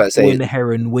 that's what I was about to say. Boy and the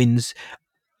Heron wins.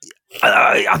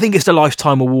 I think it's the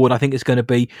Lifetime Award. I think it's going to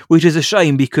be, which is a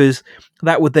shame because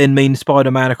that would then mean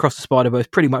Spider-Man Across the Spider-Verse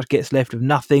pretty much gets left with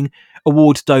nothing.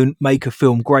 Awards don't make a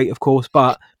film great, of course,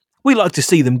 but we like to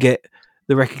see them get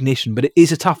the recognition. But it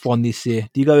is a tough one this year.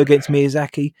 Do you go against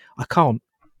Miyazaki? I can't.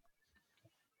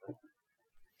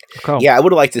 Yeah, I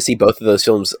would have liked to see both of those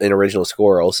films in original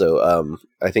score also.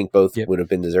 I think both would have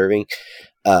been deserving.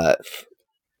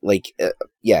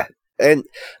 Yeah. And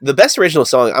the best original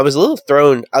song, I was a little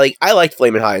thrown. I liked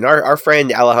Flamin' High, and our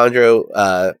friend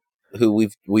Alejandro, who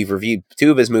we've reviewed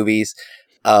 2 of his movies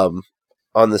on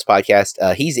this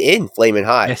podcast, he's in Flamin'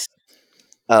 High. Yes.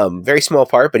 Very small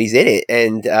part, but he's in it,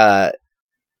 and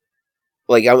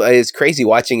it's crazy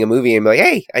watching a movie and be like,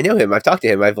 hey, I know him. I've talked to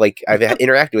him. I've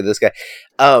interacted with this guy.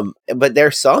 But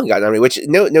their song got nominated, which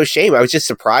no shame. I was just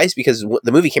surprised because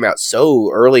the movie came out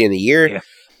so early in the year. Yeah.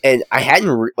 And I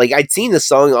hadn't I'd seen the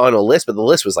song on a list, but the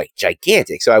list was like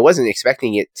gigantic, so I wasn't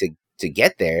expecting it to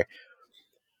get there.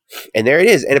 And there it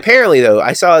is. And apparently, though,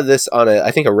 I saw this on a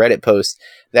Reddit post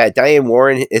that Diane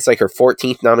Warren, it's like her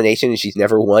 14th nomination and she's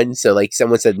never won. So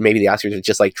someone said maybe the Oscars are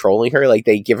just trolling her,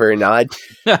 they give her a nod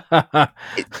and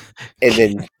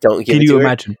then don't give it to her. Can you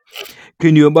imagine?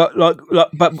 Can you? But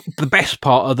but the best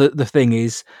part of the thing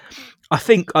is, I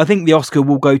think the Oscar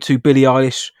will go to Billie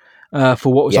Eilish.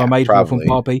 For What Was I Made For from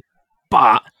Barbie.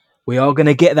 But we are going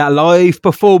to get that live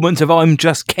performance of I'm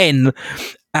Just Ken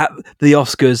at the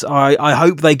Oscars. I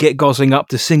hope they get Gosling up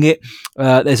to sing it.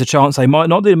 There's a chance they might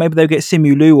not do it. Maybe they'll get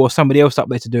Simu Liu or somebody else up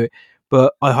there to do it.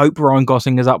 But I hope Ryan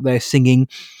Gosling is up there singing.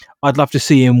 I'd love to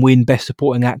see him win Best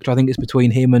Supporting Actor. I think it's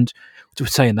between him and,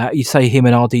 saying that, you say him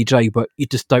and RDJ, but you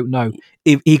just don't know.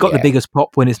 He got the biggest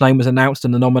pop when his name was announced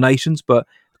in the nominations, but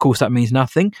of course that means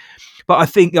nothing. But I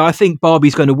think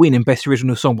Barbie's going to win in Best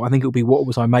Original Song, but I think it'll be What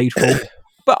Was I Made For.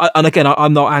 And again,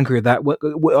 I'm not angry at that.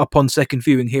 Upon second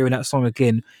viewing, hearing that song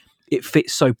again, it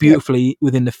fits so Yep. beautifully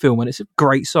within the film, and it's a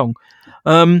great song.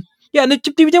 Yeah, and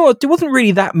there wasn't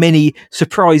really that many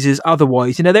surprises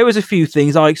otherwise. There was a few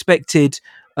things I expected.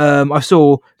 I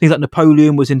saw things like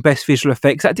Napoleon was in best visual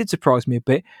effects. That did surprise me a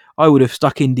bit. I would have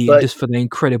stuck Indian But just for the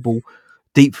incredible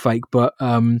deep fake, but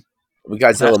we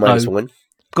got Zilla minus one.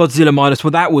 Godzilla minus.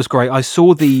 Well, that was great. I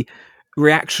saw the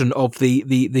reaction of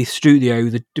the studio,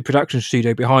 the production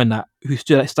studio behind that, who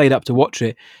stayed up to watch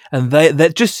it, and they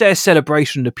just their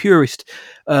celebration, the purest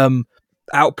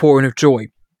outpouring of joy.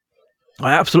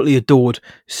 I absolutely adored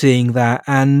seeing that,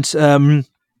 and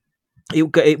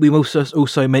we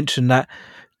also mentioned that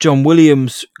John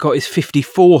Williams got his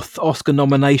 54th Oscar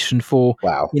nomination for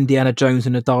Wow. Indiana Jones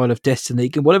and the Dial of Destiny.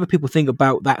 And whatever people think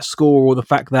about that score or the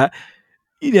fact that,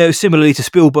 similarly to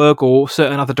Spielberg or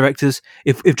certain other directors,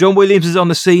 if John Williams is on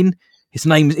the scene, his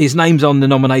name's on the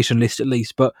nomination list at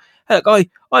least. But heck, I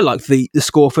like the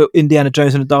score for Indiana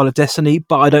Jones and the Dial of Destiny,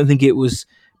 but I don't think it was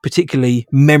particularly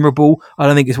memorable. I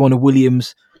don't think it's one of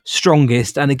Williams'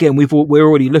 strongest. And again, we're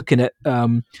already looking at.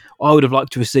 I would have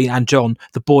liked to have seen and John,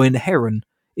 the Boy and the Heron,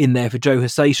 in there for Joe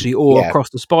Hisaishi or Yeah.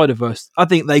 Across the Spider-Verse. I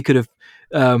think they could have.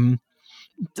 I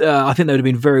think they would have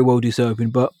been very well deserving.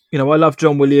 But I love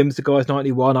John Williams. The guy's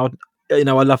 91. I'd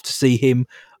love to see him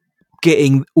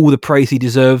getting all the praise he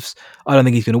deserves. I don't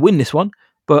think he's going to win this one,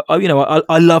 but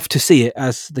I love to see it,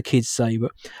 as the kids say.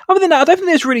 But other than that, I don't think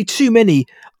there's really too many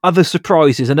other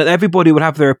surprises, and that everybody would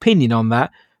have their opinion on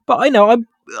that. But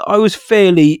I was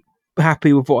fairly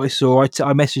happy with what I saw. I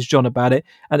messaged John about it,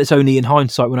 and it's only in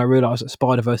hindsight when I realised that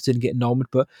Spider-Verse didn't get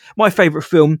nominated. But my favourite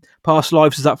film, Past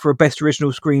Lives, is up for a Best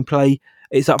Original Screenplay.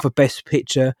 It's up for Best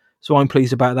Picture, so I'm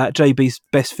pleased about that. JB's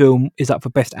best film is up for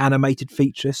Best Animated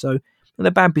Feature, so and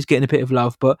the Bambi's getting a bit of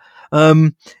love. But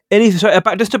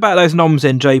just about those noms,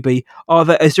 then, JB,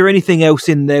 is there anything else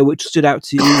in there which stood out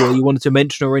to you, or you wanted to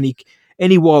mention, or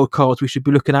any wild cards we should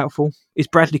be looking out for? Is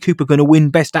Bradley Cooper going to win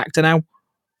Best Actor now?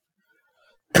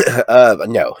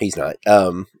 No, he's not.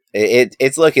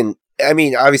 It's looking. I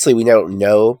mean, obviously we don't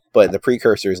know, but the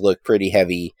precursors look pretty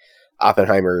heavy.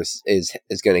 Oppenheimer is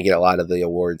going to get a lot of the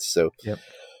awards. So, yep.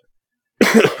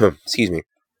 Excuse me.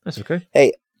 That's okay.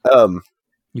 Hey,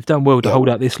 you've done well to hold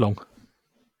out this long.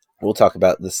 We'll talk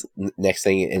about this next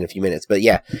thing in a few minutes, but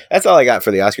yeah, that's all I got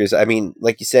for the Oscars. I mean,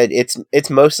 like you said, it's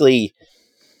mostly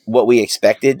what we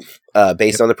expected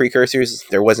based on the precursors.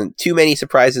 There wasn't too many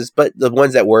surprises, but the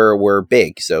ones that were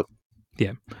big. So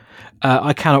yeah,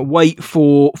 I cannot wait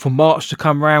for March to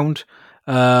come round,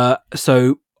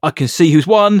 so I can see who's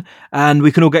won, and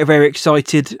we can all get very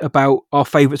excited about our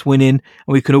favourites winning, and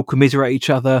we can all commiserate each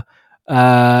other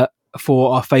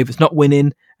for our favourites not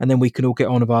winning, and then we can all get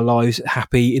on with our lives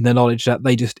happy in the knowledge that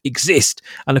they just exist.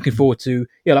 And looking forward to,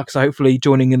 like I say, hopefully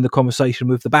joining in the conversation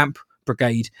with the BAMP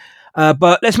Brigade.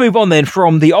 But let's move on then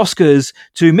from the Oscars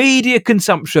to media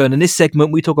consumption. In this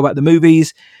segment, we talk about the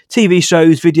movies, TV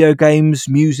shows, video games,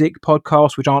 music,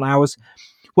 podcasts, which aren't ours,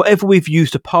 whatever we've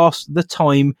used to pass the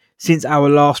time since our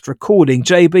last recording.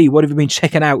 JB, what have you been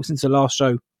checking out since the last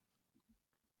show?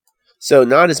 So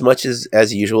not as much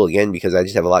as usual, again, because I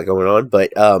just have a lot going on.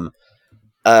 But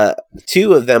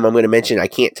two of them I'm going to mention I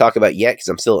can't talk about yet because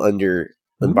I'm still under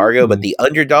embargo. But The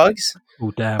Underdogs,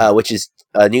 which is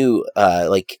a new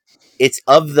it's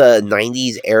of the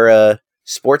 90s era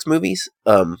sports movies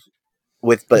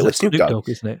with Snoop Dogg,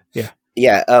 isn't it? Yeah.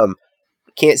 Yeah.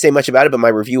 Can't say much about it, but my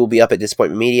review will be up at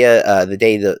Disappointment Media the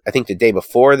day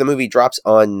before the movie drops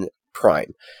on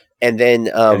Prime. And then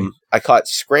I caught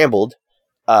Scrambled,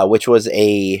 which was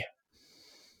I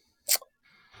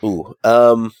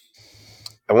want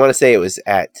to say it was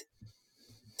at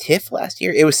TIFF last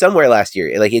year. It was somewhere last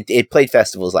year. Like it played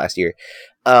festivals last year.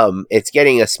 It's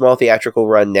getting a small theatrical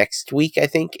run next week, I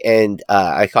think, and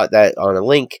I caught that on a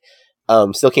link.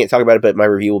 Still can't talk about it, but my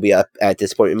review will be up at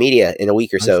Disappointment Media in a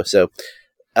week or so. So,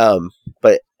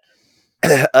 but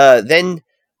then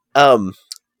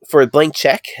for Blank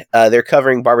Check, they're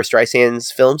covering Barbra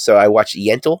Streisand's film, so I watched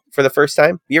Yentl for the first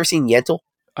time. Have you ever seen Yentl?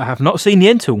 I have not seen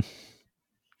Yentl.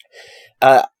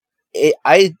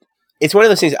 It's one of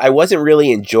those things. I wasn't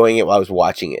really enjoying it while I was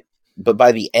watching it, but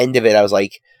by the end of it, I was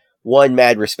like, one,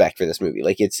 mad respect for this movie.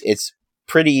 Like it's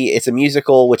a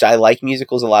musical, which I like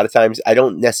musicals a lot of times. I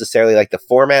don't necessarily like the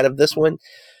format of this one.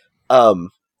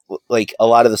 Like a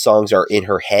lot of the songs are in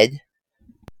her head,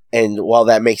 and while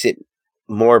that makes it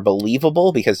more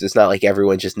believable because it's not like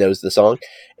everyone just knows the song,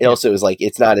 it also is like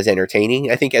it's not as entertaining,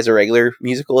 I think, as a regular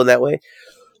musical in that way.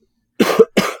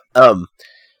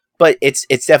 But it's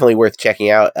definitely worth checking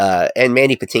out. And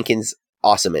Mandy Patinkin's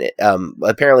awesome in it.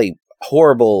 Apparently,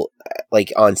 horrible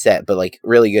like on set, but like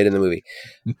really good in the movie.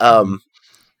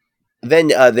 Then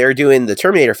they're doing the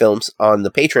Terminator films on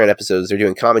the Patreon episodes. They're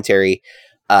doing commentary.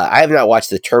 I have not watched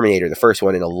the Terminator, the first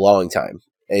one, in a long time.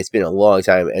 It's been a long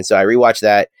time, and so I rewatched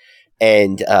that,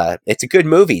 and it's a good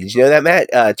movie. Did you know that,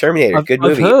 Matt? Terminator, good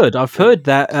I've movie. heard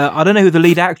that. I don't know who the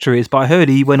lead actor is, but I heard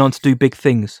he went on to do big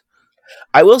things.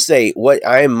 I will say what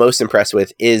I am most impressed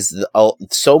with is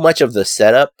so much of the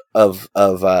setup of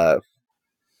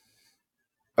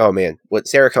oh man, what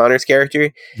Sarah Connor's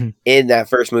character in that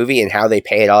first movie and how they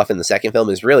pay it off in the second film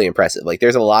is really impressive. Like,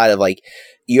 there's a lot of like,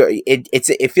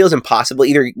 it feels impossible.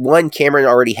 Either one, Cameron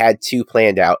already had two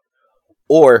planned out,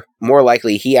 or more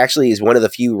likely, he actually is one of the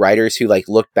few writers who like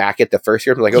looked back at the first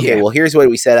script and like, okay, well, here's what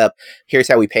we set up, here's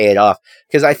how we pay it off.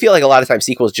 Because I feel like a lot of times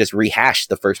sequels just rehash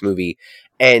the first movie,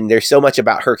 and there's so much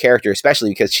about her character, especially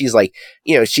because she's like,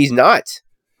 you know, she's not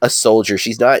a soldier.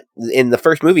 She's not in the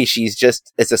first movie. She's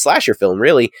just, it's a slasher film,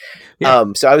 really. Yeah.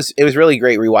 So it was really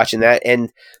great rewatching that.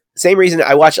 And same reason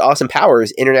I watched Austin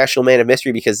Powers, International Man of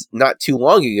Mystery, because not too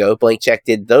long ago, Blank Check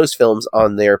did those films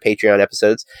on their Patreon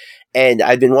episodes, and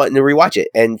I've been wanting to rewatch it.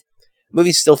 And the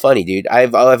movie's still funny, dude.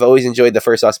 I've always enjoyed the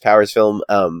first Austin Powers film.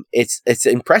 It's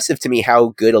impressive to me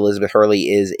how good Elizabeth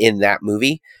Hurley is in that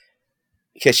movie,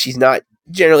 because she's not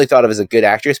generally thought of as a good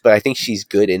actress, but I think she's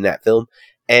good in that film.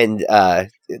 And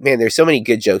man, there's so many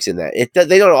good jokes in that.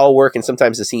 They don't all work, and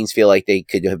sometimes the scenes feel like they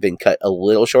could have been cut a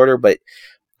little shorter, but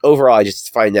overall, I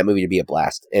just find that movie to be a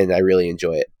blast, and I really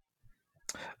enjoy it.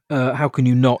 How can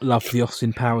you not love the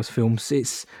Austin Powers films?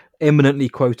 It's eminently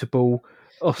quotable.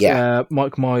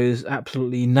 Mike Myers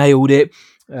absolutely nailed it.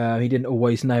 He didn't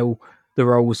always nail the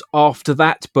roles after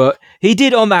that, but he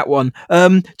did on that one.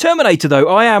 Terminator, though,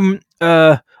 I'm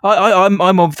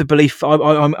of the belief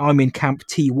I'm in camp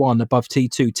T1 above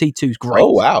T2. T2's great.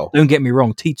 Oh wow! Don't get me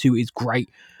wrong, T2 is great,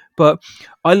 but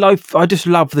I just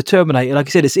love the Terminator. Like I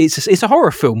said, it's a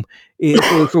horror film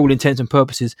for all intents and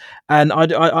purposes, and I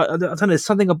don't know. There's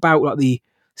something about like the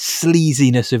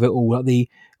sleaziness of it all, like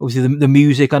obviously the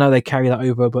music. I know they carry that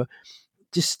over, but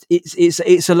just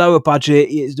it's a lower budget.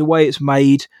 It's the way it's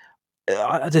made.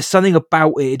 There's something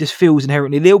about it. It just feels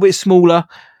inherently a little bit smaller.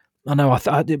 I know.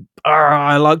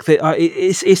 I like that.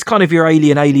 It's kind of your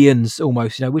aliens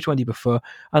almost. You know, which one do you prefer?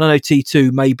 I don't know.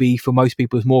 T2 maybe for most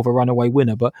people is more of a runaway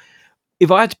winner, but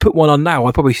if I had to put one on now,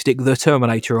 I'd probably stick the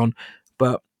Terminator on.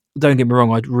 But don't get me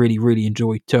wrong, I'd really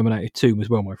enjoy Terminator 2 as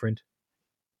well, my friend.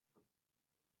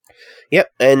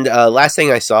 Yep. And last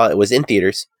thing I saw, it was in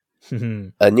theaters.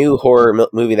 A new horror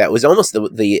movie that was almost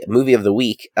the movie of the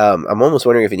week. I'm almost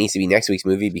wondering if it needs to be next week's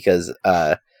movie, because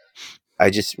I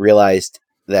just realized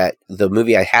that the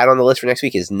movie I had on the list for next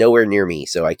week is nowhere near me,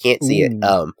 so I can't see it.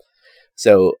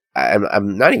 So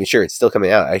I'm not even sure it's still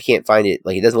coming out. I can't find it.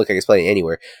 Like, it doesn't look like it's playing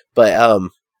anywhere. But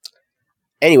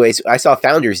anyways, I saw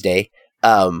Founders Day.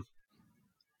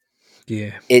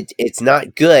 It's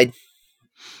not good,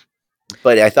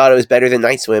 but I thought it was better than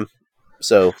Night Swim.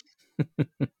 So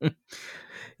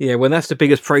yeah, when that's the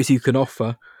biggest praise you can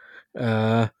offer,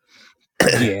 yeah,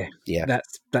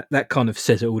 that kind of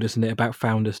says it all, doesn't it, about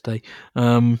Founders Day?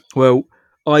 Well,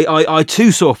 I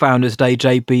too saw Founders Day,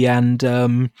 JB,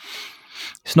 and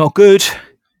it's not good.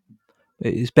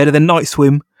 It's better than Night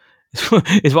Swim,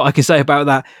 is what I can say about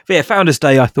that. But yeah, Founders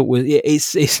Day, I thought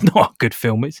it's not a good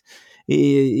film.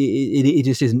 It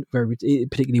just isn't very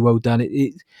particularly well done.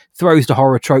 It throws the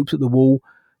horror tropes at the wall,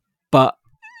 but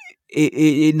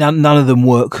none of them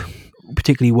work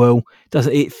particularly well.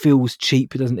 It feels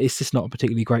cheap. It's just not a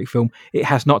particularly great film. It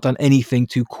has not done anything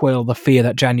to quell the fear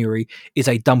that January is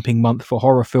a dumping month for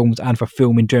horror films and for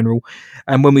film in general.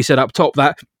 And when we said up top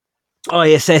that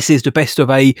I.S.S. is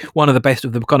one of the best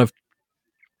of the kind of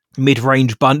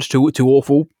mid-range bunch to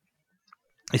awful,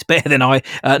 it's better than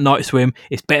Night Swim.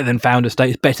 It's better than Founders Day.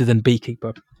 It's better than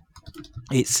Beekeeper.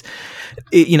 It's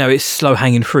slow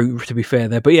hanging fruit, to be fair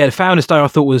there. But yeah, the Founders Day I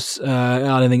thought was I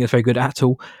don't think it's very good at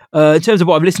all. In terms of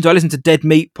what I've listened to, I listened to Dead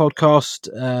Meat podcast,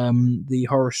 the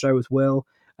horror show as well,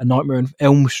 a Nightmare on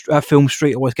Film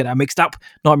Street. I always get that mixed up.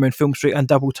 Nightmare on Film Street and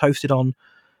Double Toasted on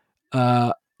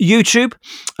YouTube.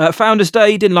 Founders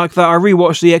Day, didn't like that. I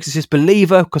rewatched The Exorcist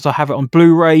Believer because I have it on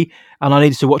Blu-ray and I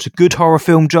needed to watch a good horror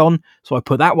film, John, so I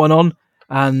put that one on.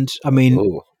 And I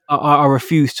mean, I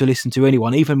refuse to listen to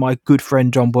anyone, even my good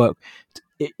friend John Burke,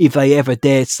 if they ever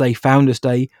dare to say Founders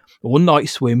Day or Night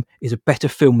Swim is a better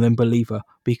film than Believer,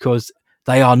 because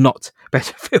they are not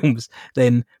better films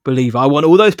than Believer. I want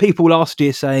all those people last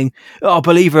year saying, "Oh,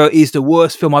 Believer is the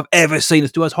worst film I've ever seen.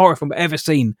 It's the worst horror film I've ever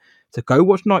seen." So go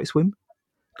watch Night Swim,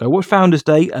 go watch Founders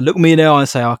Day, and look me in the eye and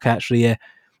say, "Okay, actually, yeah,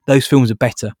 those films are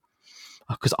better."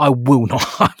 because I will not,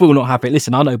 I will not have it.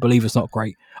 Listen, I know Believer's not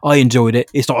great. I enjoyed it.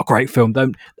 It's not a great film.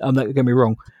 Don't get me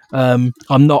wrong. I'm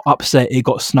not upset it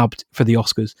got snubbed for the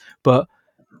Oscars, but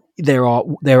there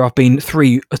have been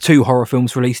two horror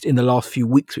films released in the last few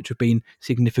weeks which have been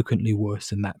significantly worse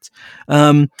than that.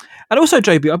 And also,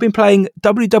 JB, I've been playing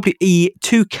WWE I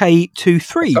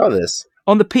 2K23 saw this.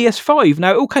 on the PS5.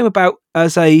 Now, it all came about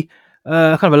as a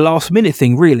kind of a last minute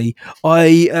thing, really.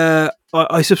 I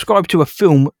subscribe to a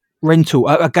film rental,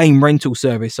 a game rental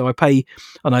service. So I pay,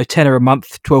 I don't know, $10 a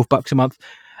month, $12 a month,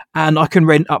 and I can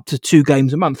rent up to 2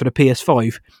 games a month for the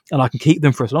PS5, and I can keep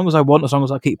them for as long as I want, as long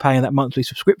as I keep paying that monthly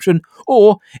subscription.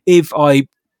 Or if I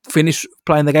finish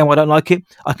playing the game, I don't like it,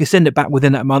 I can send it back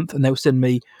within that month, and they'll send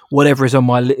me whatever is on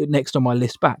my next on my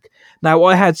list back. Now,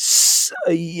 I had,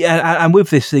 and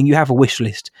with this thing, you have a wish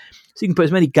list. So you can put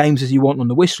as many games as you want on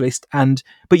the wish list,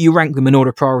 but you rank them in order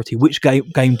of priority. Which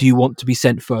game do you want to be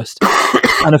sent first?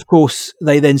 And of course,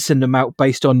 they then send them out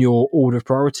based on your order of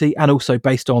priority, and also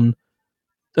based on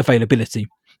availability,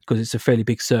 because it's a fairly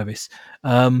big service.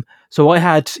 So I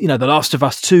had, The Last of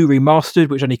Us 2 remastered,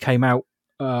 which only came out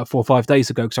 4 or 5 days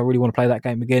ago, because I really want to play that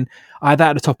game again. I had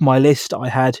that at the top of my list. I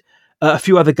had a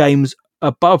few other games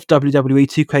above WWE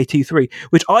 2K23,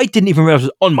 which I didn't even realize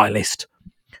was on my list.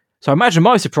 So imagine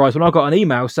my surprise when I got an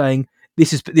email saying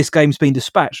this game's been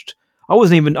dispatched. I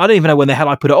didn't even know when the hell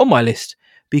I put it on my list,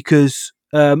 because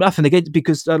nothing against,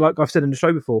 because like I've said in the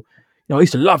show before, I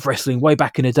used to love wrestling way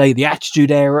back in the day, the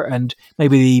Attitude Era, and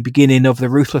maybe the beginning of the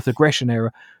Ruthless Aggression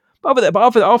Era. But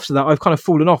after that, I've kind of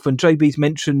fallen off. And JB's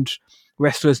mentioned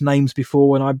wrestlers' names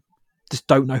before, and I just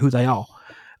don't know who they are.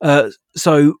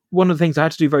 So one of the things I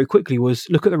had to do very quickly was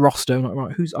look at the roster. And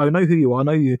right, I know who you are. I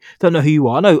know you don't know who you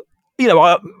are. I know,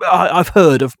 I've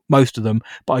heard of most of them,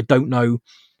 but I don't know,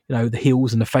 the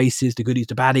heels and the faces, the goodies,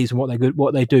 the baddies, and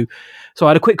what they do. So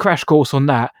I had a quick crash course on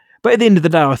that. But at the end of the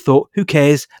day, I thought, who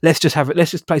cares? Let's just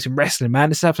play some wrestling,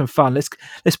 man. Let's have some fun.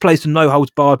 Let's play some no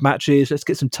holds barred matches. Let's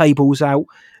get some tables out.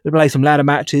 Let's play some ladder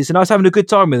matches. And I was having a good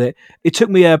time with it. It took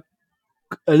me a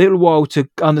little while to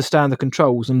understand the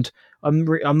controls, and I'm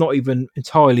not even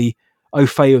entirely au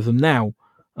fait of them now.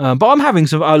 But I'm having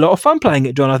a lot of fun playing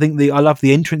it, John. I think I love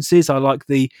the entrances. I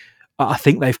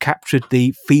think they've captured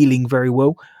the feeling very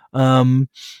well. I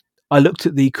looked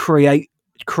at the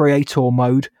creator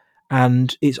mode,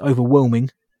 and it's overwhelming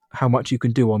how much you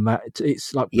can do on that.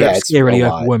 It's like It's scarily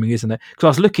overwhelming, isn't it? Because I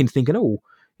was looking, thinking, oh,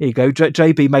 here you go.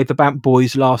 JB made the Bamp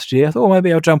Boys last year. I thought,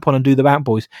 maybe I'll jump on and do the Bamp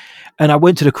Boys. And I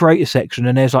went to the creator section,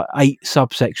 and there's like 8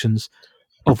 subsections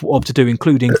of to do,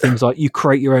 including things like you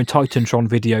create your own Titantron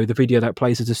video, the video that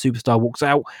plays as a superstar walks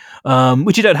out,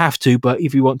 which you don't have to, but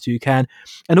if you want to, you can,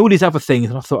 and all these other things.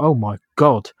 And I thought, oh my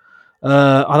God,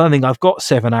 I don't think I've got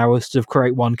 7 hours to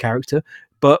create one character,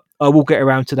 but I will get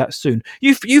around to that soon.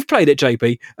 You've played it,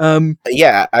 JP.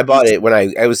 Yeah, I bought it when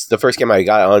it was the first game I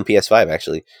got on PS5,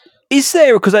 actually. Is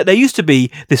there, because there used to be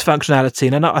this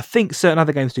functionality, and I think certain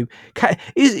other games do.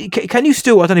 Can you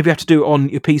still? I don't know if you have to do it on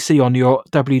your PC on your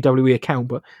WWE account,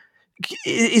 but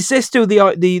is there still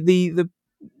the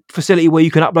facility where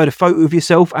you can upload a photo of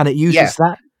yourself and it uses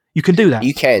that? You can do that.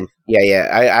 You can. Yeah.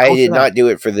 I did not do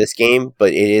it for this game, but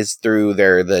it is through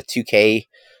the 2K.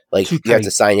 Like 2K, you have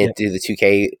to sign in through the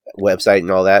 2K website and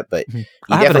all that, but you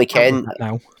definitely can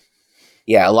now.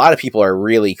 Yeah, a lot of people are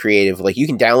really creative. Like, you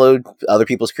can download other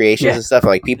people's creations and stuff, and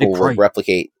like people will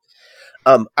replicate.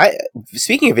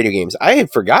 Speaking of video games, I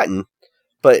had forgotten,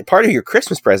 but part of your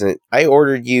Christmas present, I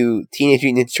ordered you Teenage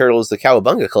Mutant Ninja Turtles: The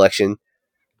Cowabunga Collection.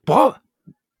 What?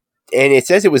 And it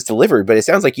says it was delivered, but it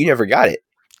sounds like you never got it.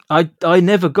 I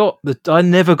never got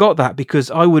that, because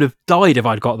I would have died if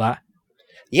I'd got that.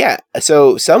 Yeah,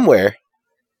 so someone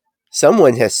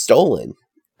has stolen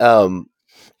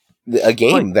a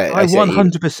game that I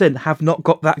 100% have not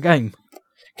got that game.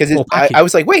 Because I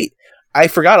was like, wait, I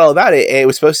forgot all about it. And it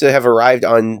was supposed to have arrived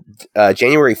on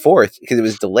January 4th because it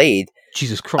was delayed.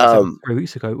 Jesus Christ, 3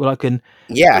 weeks ago. Well, I can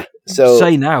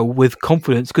say now with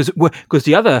confidence, because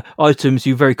the other items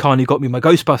you very kindly got me, my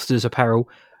Ghostbusters apparel,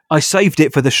 I saved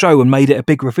it for the show and made it a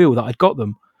big reveal that I'd got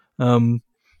them.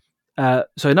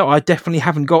 So no, I definitely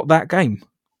haven't got that game.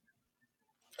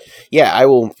 Yeah, I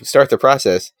will start the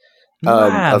process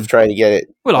of trying to get it.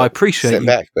 Well, I appreciate you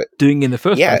back, but doing it in the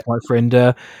first place, my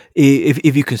friend.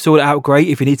 If you can sort it out, great.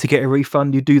 If you need to get a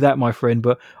refund, you do that, my friend.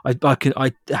 But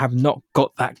I have not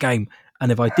got that game,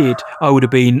 and if I did, I would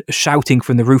have been shouting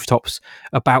from the rooftops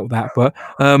about that. But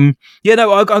I'm going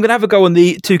to have a go on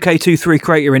the 2K23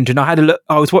 creator engine. I had a look.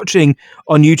 I was watching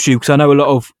on YouTube, because I know a lot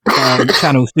of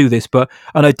channels do this, but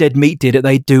I know Dead Meat did it.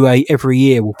 They do every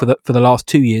year, for the last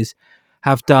 2 years,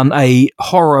 have done a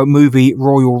horror movie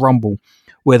Royal Rumble,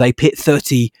 where they pit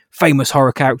 30 famous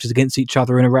horror characters against each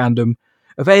other in a random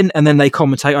event, and then they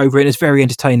commentate over it. And it's very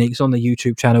entertaining. It's on the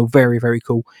YouTube channel. Very, very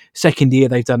cool. Second year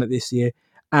they've done it this year.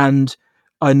 And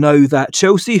I know that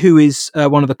Chelsea, who is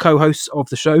one of the co-hosts of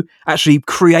the show, actually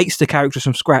creates the characters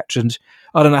from scratch. And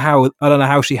I don't know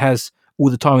how she has all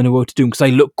the time in the world to do them, because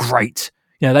they look great.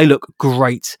 They look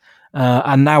great.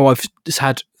 And now I've just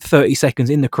had 30 seconds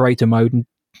in the creator mode and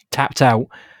tapped out.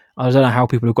 I don't know how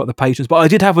people have got the patience, but I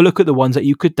did have a look at the ones that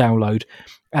you could download.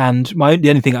 And the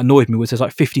only thing that annoyed me was there's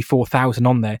like 54,000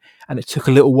 on there, and it took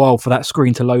a little while for that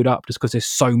screen to load up just because there's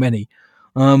so many.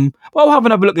 But I'll have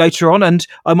another look later on, and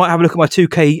I might have a look at my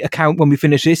 2K account when we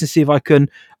finish this and see if I can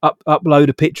upload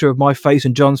a picture of my face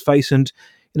and John's face, and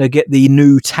get the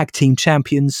new tag team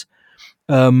champions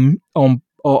on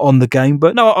the game.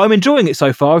 But no, I'm enjoying it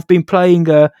so far. I've been playing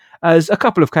as a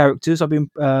couple of characters. I've been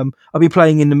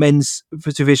playing in the men's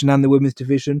division and the women's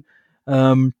division.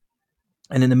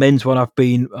 And in the men's one, I've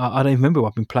been I don't even remember what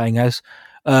I've been playing as.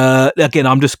 Again,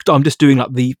 I'm just doing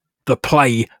like the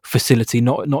play facility,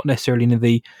 not necessarily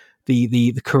in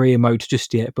the career mode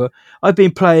just yet. But I've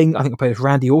been playing. I think I played as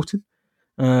Randy Orton.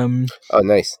 Oh,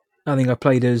 nice. I think I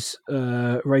played as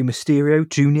Rey Mysterio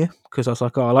Jr. because I was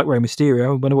like, I like Rey Mysterio.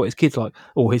 I wonder what his kid's like,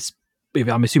 or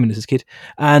I'm assuming it's his kid,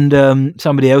 and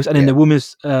somebody else. And in the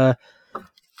women's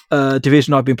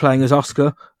division, I've been playing as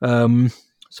Oscar. Having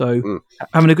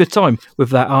a good time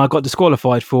with that. I got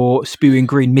disqualified for spewing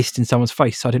green mist in someone's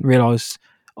face. I didn't realise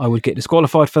I would get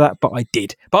disqualified for that, but I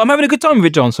did. But I'm having a good time with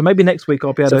it, John. So maybe next week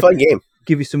I'll be able to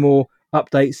give you some more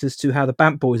updates as to how the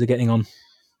Bamp Boys are getting on.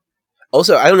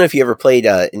 Also, I don't know if you ever played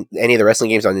any of the wrestling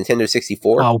games on Nintendo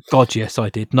 64. Oh, God, yes, I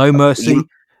did. No Mercy.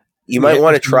 You might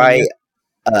want to try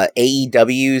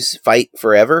AEW's Fight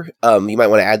Forever. You might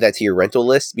want to add that to your rental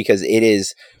list, because it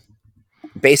is...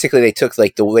 Basically, they took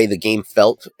like the way the game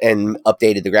felt and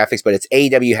updated the graphics, but it's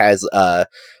AEW has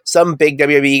some big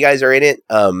WWE guys are in it.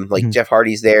 Like Jeff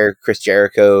Hardy's there, Chris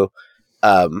Jericho.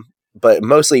 But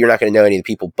mostly you're not going to know any of the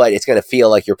people, but it's going to feel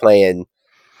like you're playing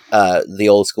the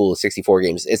old school 64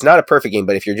 games. It's not a perfect game,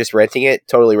 but if you're just renting it,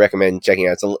 totally recommend checking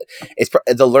it out. It's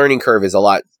the learning curve is a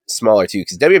lot smaller too,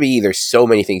 because WWE, there's so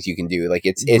many things you can do. Like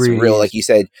it's really real, like you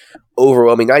said,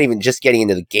 overwhelming. Not even just getting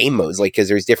into the game modes, like, because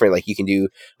there's different, like you can do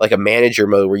like a manager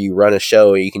mode where you run a show,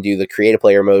 or you can do the creative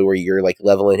player mode where you're like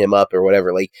leveling him up or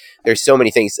whatever. Like there's so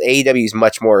many things. AEW is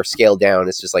much more scaled down.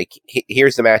 It's just like,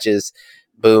 here's the matches,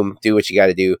 boom, do what you got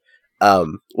to do.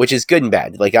 Which is good and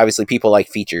bad. Like obviously people like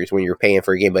features when you're paying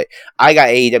for a game, but I got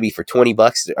AEW for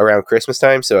 $20 around Christmas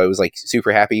time, so I was like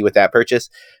super happy with that purchase.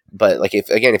 But like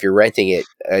if you're renting it,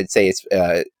 I'd say it's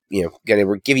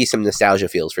gonna give you some nostalgia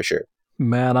feels for sure.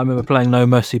 Man, I remember playing No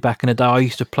Mercy back in the day. I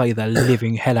used to play the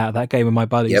living hell out of that game with my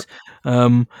buddies. Yep.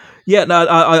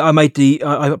 I made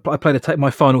I played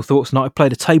my final thoughts tonight. I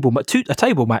played a table match.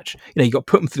 You got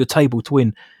to put them through the table to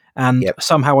win, and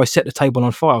somehow I set the table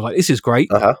on fire. I was like, this is great.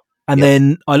 And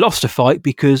then I lost a fight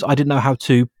because I didn't know how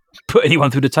to put anyone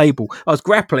through the table. I was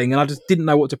grappling and I just didn't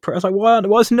know what to press. I was like,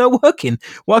 why isn't it working?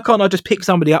 Why can't I just pick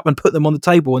somebody up and put them on the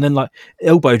table and then like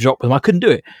elbow drop them? I couldn't do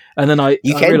it. And then I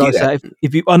realized that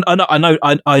if you,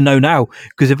 I know now,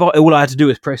 because if all I had to do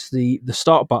is press the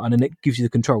start button and it gives you the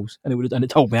controls, and it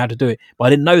told me how to do it, but I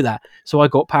didn't know that, so I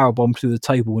got power bombed through the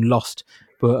table and lost.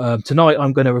 But tonight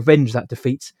I'm going to revenge that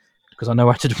defeat because I know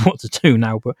what to do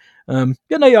now. But I'm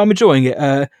enjoying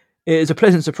it. It was a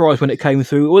pleasant surprise when it came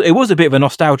through. It was a bit of a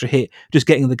nostalgia hit just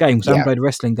getting the game, because I haven't played a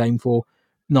wrestling game for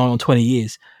 9 or 20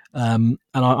 years. And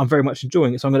I'm very much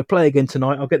enjoying it. So I'm going to play again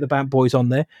tonight. I'll get the Bamp Boys on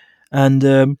there. And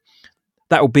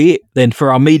that will be it then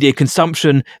for our media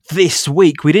consumption this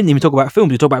week. We didn't even talk about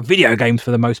films. We talked about video games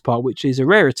for the most part, which is a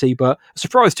rarity, but a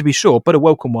surprise to be sure, but a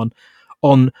welcome one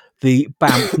on the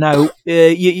Bamp. Now,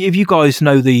 if you guys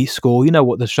know the score, you know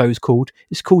what the show's called.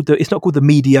 It's not called the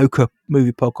Mediocre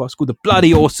Movie Podcast. It's called the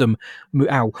Bloody Awesome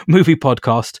Movie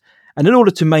Podcast. And in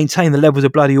order to maintain the levels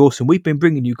of Bloody Awesome, we've been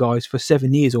bringing you guys for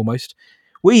 7 years almost.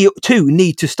 We too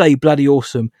need to stay bloody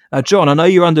awesome. Now, John, I know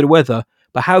you're under the weather,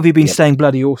 but how have you been staying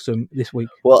bloody awesome this week?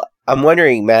 Well, I'm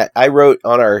wondering, Matt, I wrote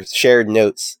on our shared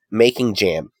notes, making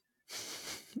jam.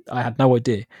 I had no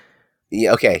idea.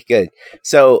 Yeah, okay, good.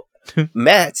 So,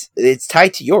 Matt, it's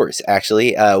tied to yours,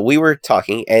 actually. We were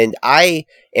talking, and I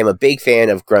am a big fan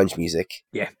of grunge music.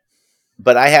 Yeah.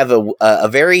 But I have a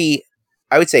very,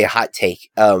 I would say, a hot take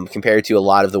compared to a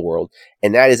lot of the world,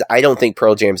 and that is I don't think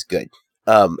Pearl Jam's good.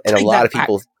 And a lot of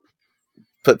people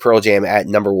put Pearl Jam at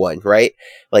number one, right?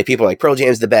 Like, people are like, Pearl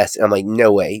Jam's the best. And I'm like,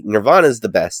 no way. Nirvana's the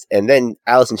best. And then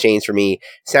Alice in Chains for me,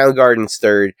 Soundgarden's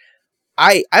third.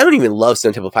 I don't even love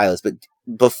Stone Temple Pilots,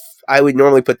 but I would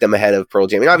normally put them ahead of Pearl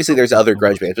Jam. And obviously there's other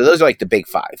grunge bands, but those are like the big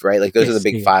five, right? Like those are the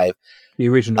big five. The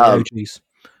original OGs.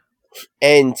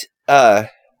 And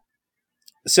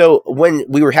so when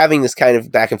we were having this kind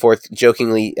of back and forth,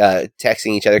 jokingly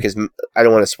texting each other, because I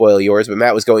don't want to spoil yours, but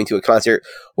Matt was going to a concert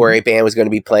where a band was going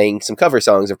to be playing some cover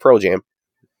songs of Pearl Jam.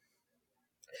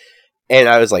 And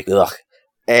I was like, ugh.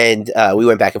 And we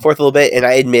went back and forth a little bit, and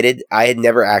I admitted I had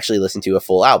never actually listened to a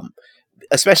full album.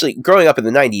 Especially growing up in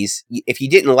the 90s, if you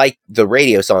didn't like the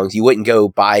radio songs, you wouldn't go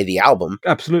buy the album.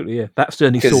 Absolutely, yeah. That's the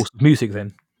only source of music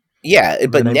then. Yeah,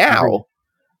 but now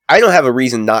I don't have a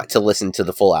reason not to listen to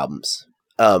the full albums.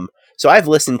 So I've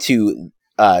listened to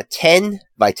 10,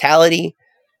 Vitality,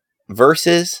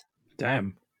 Versus.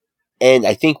 Damn. And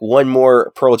I think one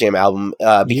more Pearl Jam album,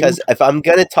 because if I'm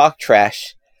going to talk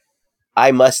trash,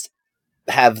 I must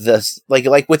have this,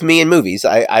 like with me in movies.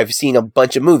 I've seen a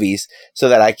bunch of movies so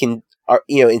that I can,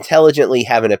 intelligently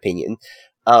have an opinion.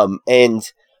 And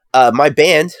my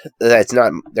band, that's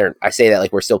not there. I say that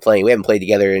like we're still playing. We haven't played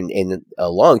together in a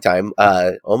long time.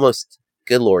 Almost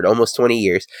 20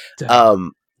 years.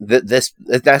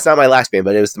 That's not my last band,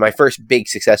 but it was my first big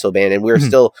successful band. And we're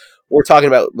talking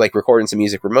about like recording some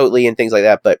music remotely and things like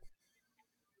that. But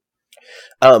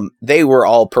they were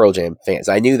all Pearl Jam fans.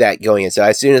 I knew that going in. So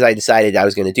as soon as I decided I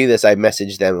was going to do this, I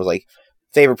messaged them, was like,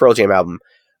 favorite Pearl Jam album.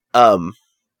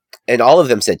 And all of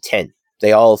them said 10.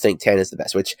 They all think 10 is the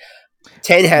best, which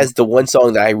 10 has the one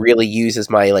song that I really use as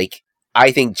my, like,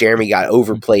 I think Jeremy got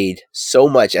overplayed so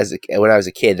much when I was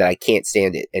a kid that I can't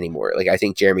stand it anymore. Like, I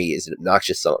think Jeremy is an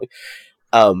obnoxious song.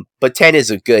 But 10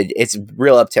 is it's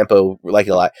real up tempo, like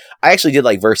it a lot. I actually did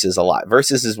like Versus a lot.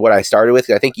 Versus is what I started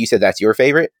with. I think you said that's your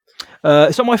favorite.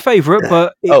 It's not my favorite,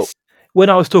 but it's when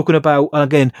I was talking about,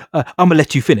 again, I'm going to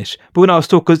let you finish, but when I was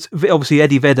talking, obviously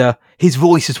Eddie Vedder, his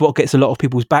voice is what gets a lot of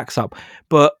people's backs up.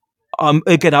 But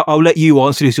again, I'll let you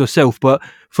answer this yourself. But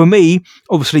for me,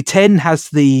 obviously 10 has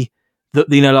the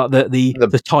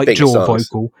tight jaw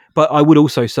vocal, but I would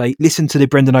also say listen to the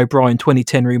Brendan O'Brien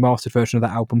 2010 remastered version of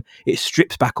that album. It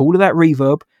strips back all of that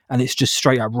reverb and it's just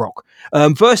straight up rock.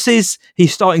 Versus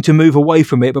he's starting to move away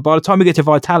from it, but by the time we get to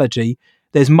Vitality,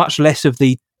 there's much less of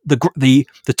the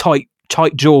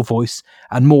tight jaw voice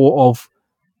and more of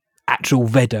actual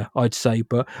Vedder, I'd say.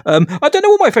 But I don't know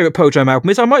what my favourite Pearl Jam album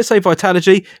is. I might say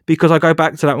Vitality because I go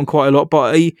back to that one quite a lot,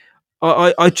 but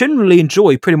I generally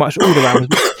enjoy pretty much all the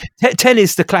albums. 10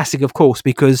 is the classic, of course,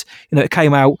 because it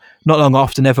came out not long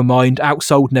after Nevermind,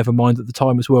 outsold Nevermind at the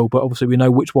time as well, but obviously we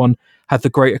know which one had the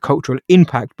greater cultural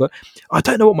impact. But I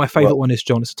don't know what my favourite one is,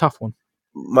 John. It's a tough one.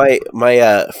 My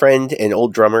friend and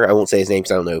old drummer, I won't say his name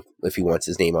because I don't know if he wants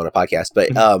his name on a podcast, but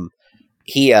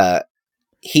he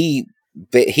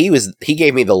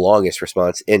gave me the longest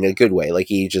response in a good way. Like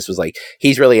he just was like,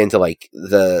 he's really into like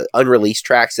the unreleased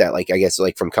tracks that like, I guess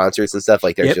like from concerts and stuff,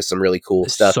 like there's just some really cool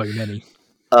stuff. So many.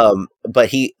 But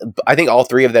I think all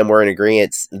three of them were in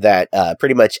agreement that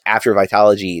pretty much after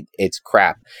Vitality, it's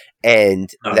crap. And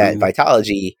that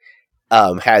Vitality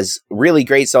has really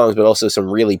great songs, but also some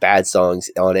really bad songs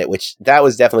on it, which that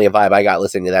was definitely a vibe I got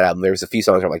listening to that album. There was a few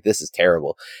songs where I'm like, this is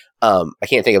terrible. I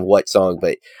can't think of what song,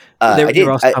 but there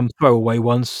are some throwaway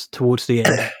ones towards the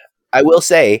end. I will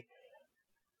say,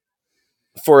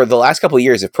 for the last couple of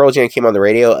years, if Pearl Jam came on the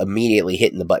radio, immediately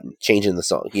hitting the button, changing the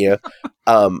song,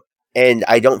 and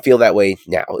I don't feel that way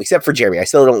now, except for Jeremy. I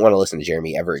still don't want to listen to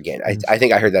Jeremy ever again. I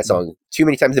think I heard that song too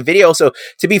many times. The video also,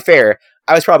 to be fair,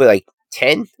 I was probably like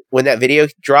 10 when that video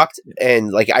dropped,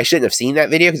 and like I shouldn't have seen that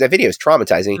video because that video is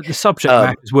traumatizing. The subject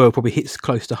matter as well probably hits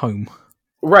close to home.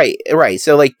 Right.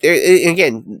 So like,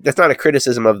 again, that's not a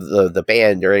criticism of the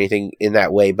band or anything in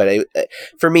that way, but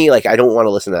for me, like, I don't want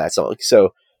to listen to that song.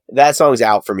 So that song's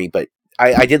out for me, but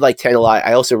I did like 10 a lot.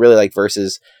 I also really like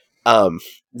Versus.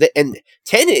 And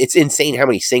 10, it's insane how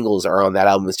many singles are on that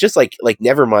album. It's just like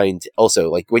Nevermind.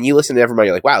 Also, like when you listen to Nevermind,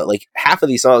 you're like, wow, like half of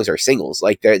these songs are singles.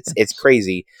 Like it's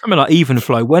crazy. I mean, like Even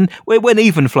Flow. When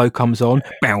Even Flow comes on,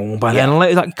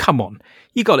 like, come on,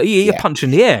 you got it. You're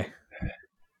punching the air.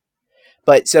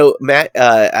 But so Matt,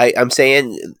 I'm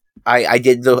saying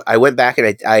I went back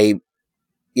and I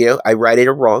righted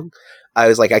it wrong. I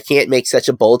was like, I can't make such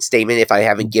a bold statement if I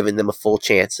haven't given them a full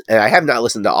chance. And I have not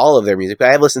listened to all of their music, but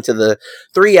I have listened to the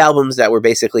 3 albums that were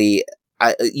basically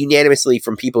unanimously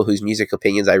from people whose music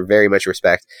opinions I very much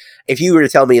respect. If you were to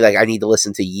tell me like I need to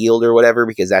listen to Yield or whatever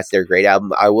because that's their great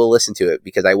album, I will listen to it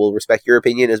because I will respect your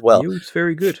opinion as well. Yield's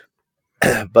very good.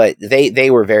 But they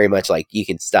were very much like, you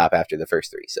can stop after the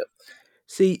first 3. So.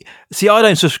 See, I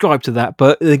don't subscribe to that,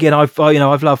 but again, I've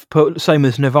loved same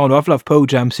as Nirvana. I've loved Pearl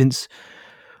Jam since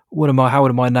what am I? How old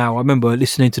am I now? I remember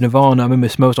listening to Nirvana. I remember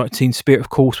Smells Like Teen Spirit. Of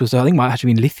course, was I think might have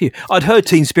actually been Lithium. I'd heard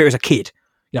Teen Spirit as a kid.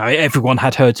 Everyone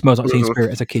had heard Smells Like Teen Mhm.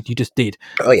 Spirit as a kid. You just did.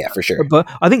 Oh yeah, for sure. But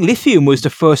I think Lithium was the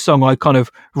first song I kind of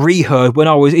reheard when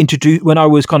I was introduced, when I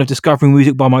was kind of discovering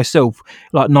music by myself,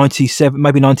 like 97,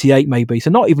 maybe 98, maybe. So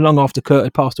not even long after Kurt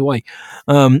had passed away.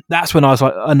 That's when I was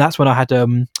like, and that's when I had,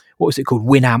 what was it called?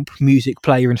 Winamp music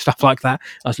player and stuff like that.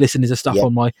 I was listening to stuff Yeah.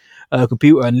 on my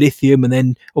computer, and Lithium, and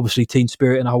then obviously Teen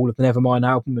Spirit and a whole of the Nevermind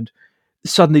album. And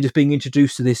suddenly just being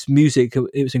introduced to this music,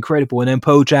 it was incredible. And then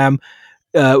Pearl Jam,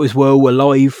 as well,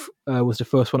 Alive was the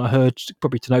first one I heard,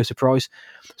 probably to no surprise.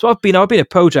 So I've been a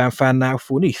Pearl Jam fan now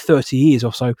for nearly 30 years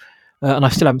or so, and I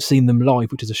still haven't seen them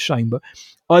live, which is a shame. But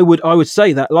I would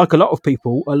say that, like a lot of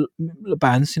people,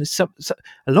 bands,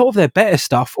 a lot of their better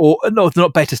stuff, or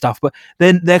not better stuff, but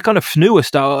then their kind of newer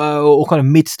stuff or kind of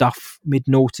mid stuff, mid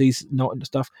noughties, not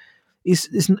stuff,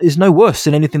 is no worse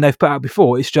than anything they've put out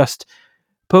before. It's just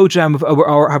Pearl Jam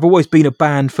have always been a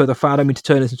band for the fan. I don't mean to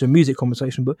turn this into a music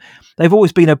conversation, but they've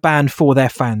always been a band for their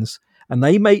fans, and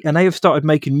they have started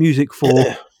making music for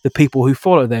the people who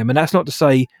follow them. And that's not to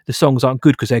say the songs aren't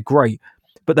good, because they're great,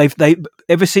 but they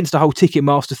ever since the whole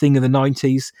Ticketmaster thing in the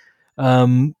 90s,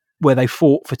 where they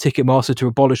fought for Ticketmaster to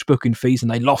abolish booking fees, and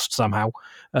they lost somehow,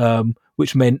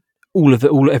 which meant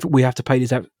we have to pay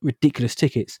these ridiculous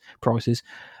tickets prices.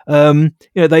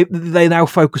 They now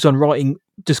focus on writing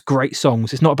just great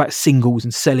songs. It's not about singles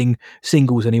and selling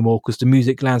singles anymore, because the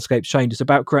music landscape's changed. It's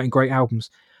about creating great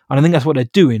albums, and I think that's what they're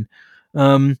doing.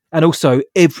 And also,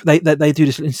 if they do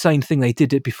this insane thing, they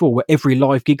did it before, where every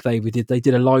live gig they ever did, they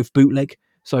did a live bootleg,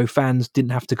 so fans didn't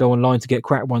have to go online to get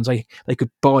crap ones. They could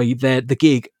buy the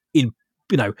gig in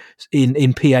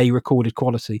in PA recorded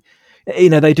quality.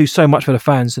 They do so much for the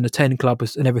fans, and the 10 Club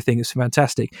and everything. It's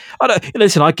fantastic.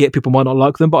 Listen, I get people might not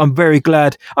like them, but I'm very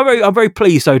glad. I'm very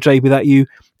pleased, though, JB, that you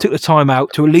took the time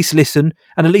out to at least listen,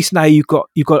 and at least now you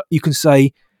can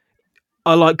say,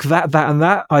 I like that, and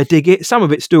that. I dig it. Some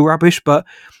of it's still rubbish, but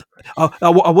I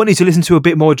want you to listen to a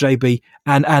bit more, JB,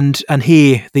 and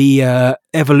hear the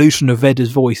evolution of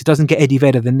Vedder's voice. It doesn't get any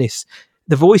better than this.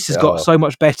 The voice has got so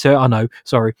much better. I know,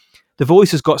 sorry. The voice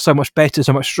has got so much better,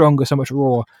 so much stronger, so much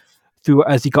rawer through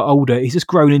as he got older. He's just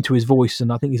grown into his voice,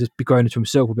 and I think he's just grown into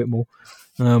himself a bit more.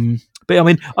 But I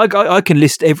mean, I can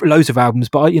list loads of albums,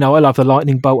 but I love the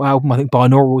Lightning Bolt album. I think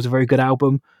Binaural is a very good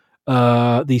album.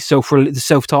 The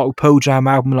self-titled Pearl Jam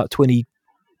album, like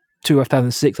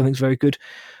 2006, I think is very good.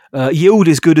 Yield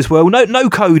is good as well. No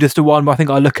Code is the one I think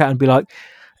I look at and be like,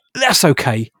 that's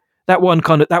okay. That one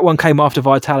came after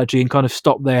Vitalogy and kind of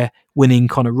stopped their winning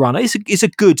kind of run. It's a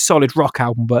good solid rock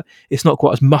album, but it's not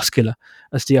quite as muscular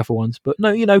as the other ones. But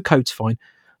no, Code's fine.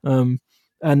 And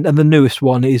the newest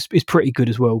one is pretty good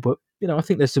as well. But I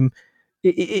think there's some.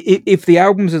 If the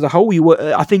albums as a whole,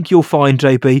 I think you'll find,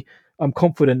 JB. I'm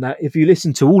confident that if you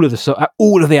listen to all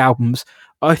of the albums,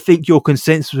 I think your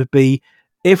consensus would be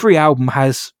every album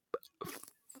has a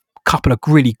couple of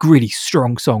really, really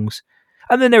strong songs,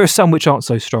 and then there are some which aren't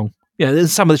so strong.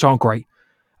 There's some which aren't great,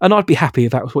 and I'd be happy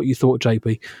if that was what you thought,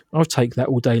 JB. I'd take that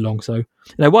all day long. So,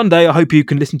 one day I hope you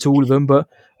can listen to all of them. But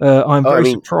I'm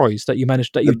very surprised that you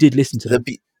did listen to them.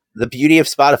 The beauty of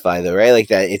Spotify, though, right? Like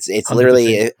that, it's 100%.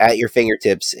 Literally at your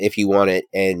fingertips if you want it,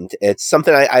 and it's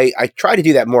something I try to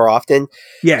do that more often.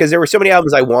 Yeah, because there were so many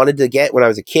albums I wanted to get when I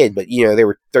was a kid, but they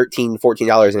were $13,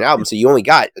 $14 an album, so you only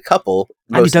got a couple.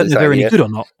 And you don't know if they're any good or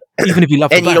not, even if you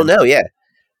love. And you don't know, yeah.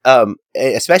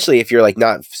 Especially if you're like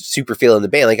not super feeling the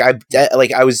band.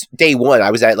 I was day one.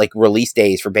 I was at like release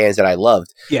days for bands that I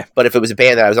loved. Yeah, but if it was a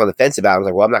band that I was on the fence about, I was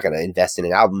like, well, I'm not going to invest in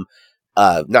an album.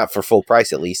 Not for full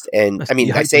price, at least. And I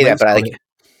mean, I say that, but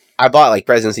I bought like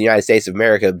Presidents of the United States of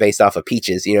America based off of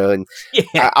Peaches, and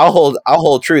I'll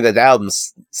hold true that the album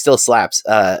still slaps.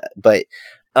 But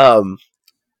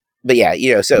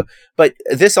yeah, but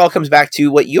this all comes back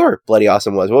to what your Bloody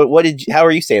Awesome was. How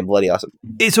are you saying Bloody Awesome?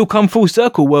 It's all come full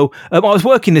circle. Well, I was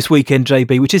working this weekend,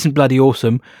 JB, which isn't bloody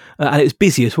awesome, and it was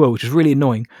busy as well, which is really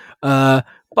annoying. But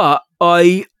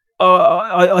I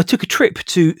took a trip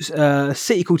to a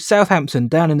city called Southampton,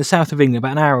 down in the south of England,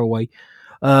 about an hour away,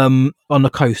 on the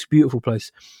coast, beautiful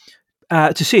place,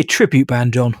 to see a tribute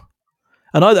band, John.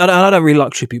 And I don't really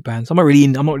like tribute bands. I'm not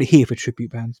really here for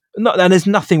tribute bands. And there's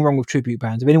nothing wrong with tribute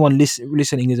bands. If anyone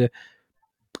listening is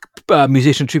a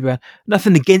musician tribute band,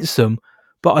 nothing against them.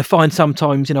 But I find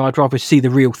sometimes, I'd rather see the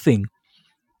real thing,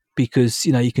 because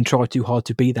you can try too hard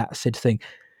to be that said thing.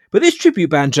 But this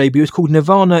tribute band, JB, was called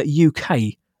Nirvana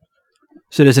UK.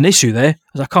 So there's an issue there,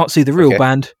 as I can't see the real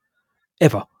band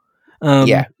ever.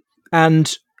 Yeah.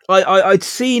 And I'd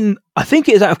seen, I think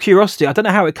it is out of curiosity, I don't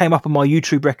know how it came up on my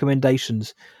YouTube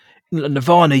recommendations.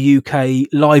 Nirvana UK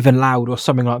Live and Loud or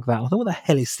something like that. I thought, what the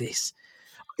hell is this?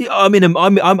 Yeah, I'm in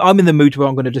the mood where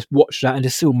I'm going to just watch that and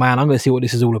just see, oh man, I'm going to see what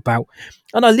this is all about.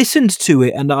 And I listened to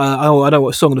it, and I don't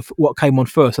know what came on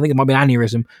first. I think it might be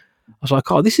Aneurysm. I was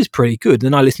like, oh, this is pretty good.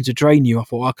 Then I listened to Drain You. I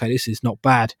thought, okay, this is not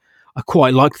bad. I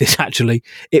quite like this actually.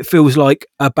 It feels like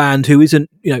a band who isn't,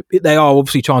 they are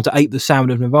obviously trying to ape the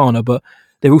sound of Nirvana, but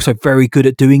they're also very good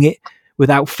at doing it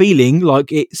without feeling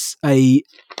like it's a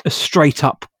straight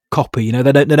up copy.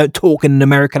 They don't talk in an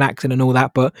American accent and all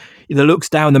that, but the looks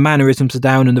down, the mannerisms are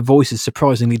down, and the voice is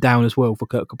surprisingly down as well for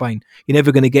Kurt Cobain. You're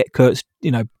never going to get Kurt's,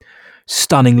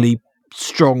 stunningly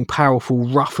strong, powerful,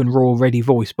 rough and raw, ready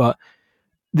voice, but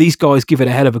these guys give it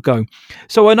a hell of a go.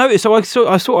 So I noticed.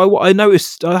 I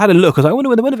noticed. I had a look. I was like, I wonder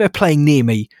when they're playing near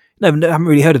me. No, I haven't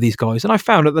really heard of these guys, and I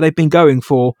found out that they've been going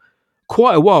for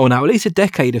quite a while now, at least a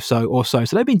decade or so.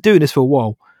 So they've been doing this for a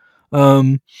while.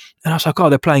 And I was like, oh,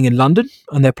 they're playing in London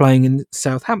and they're playing in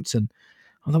Southampton.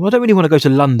 I thought, well, I don't really want to go to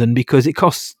London because it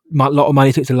costs a lot of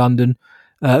money to get to London,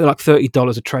 like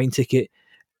 $30 a train ticket.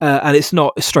 And it's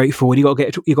not straightforward. You got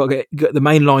to get the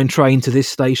main line train to this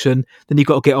station. Then you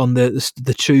got to get on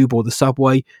the tube or the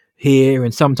subway here,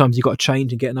 and sometimes you got to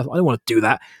change and get another. I don't want to do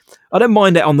that. I don't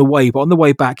mind it on the way, but on the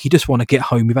way back, you just want to get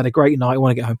home. You've had a great night. You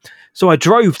want to get home. So I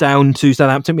drove down to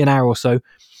Southampton, took me an hour or so,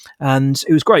 and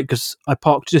it was great because I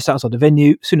parked just outside the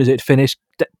venue. As soon as it finished,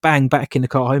 bang, back in the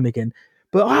car home again.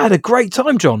 But I had a great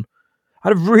time, John. I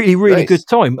had a really, really good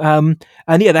time. And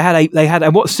yeah,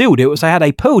 and what sealed it was they had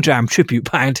a Pearl Jam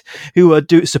tribute band who were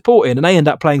supporting, and they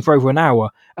ended up playing for over an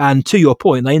hour. And to your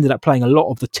point, they ended up playing a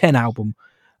lot of the 10 album.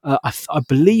 I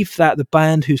believe that the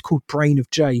band, who's called Brain of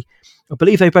J, I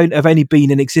believe have only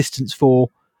been in existence for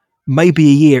maybe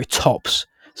a year tops.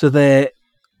 So their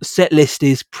set list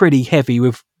is pretty heavy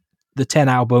with the 10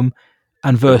 album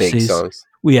and verses. Big songs.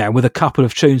 Well, yeah, with a couple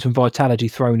of tunes from Vitality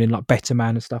thrown in, like Better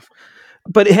Man and stuff.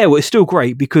 But hell, it's still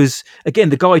great because, again,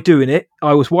 the guy doing it,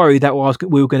 I was worried that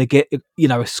we were going to get,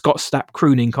 a Scott Stapp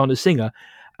crooning kind of singer.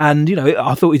 And,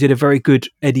 I thought he did a very good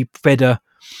Eddie Vedder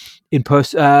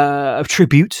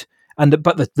tribute.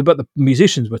 But the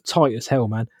musicians were tight as hell,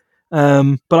 man.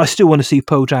 But I still want to see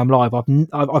Pearl Jam live.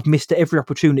 I've missed every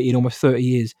opportunity in almost 30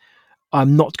 years.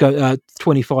 I'm not going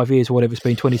 25 years or whatever it's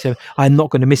been, 27. I'm not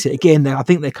going to miss it again. I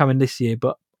think they're coming this year,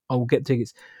 but I will get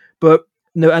tickets. But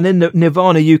no, and then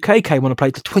Nirvana UK came on and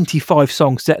played the 25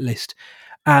 song set list,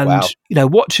 and wow.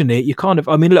 Watching it, you kind of,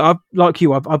 I mean, look,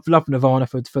 I've loved Nirvana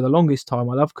for the longest time.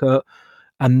 I love Kurt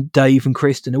and Dave and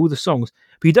Chris and all the songs,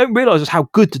 but you don't realise how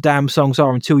good the damn songs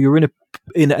are until you're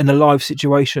in a live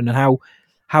situation and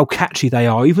how catchy they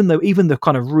are. Even the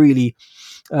kind of really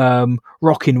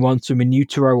rocking ones from In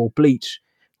Utero or Bleach,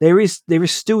 there is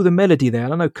still the melody there.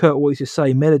 And I know Kurt always used to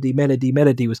say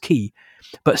melody was key,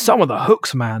 but some of the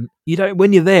hooks, man,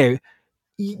 when you're there,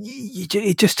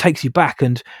 it just takes you back.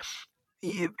 And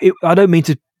I don't mean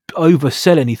to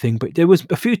oversell anything, but there was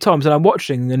a few times that I'm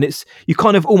watching and you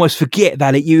kind of almost forget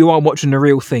that you are watching the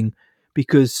real thing,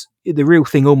 because the real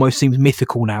thing almost seems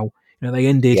mythical now. They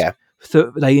ended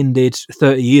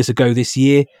 30 years ago this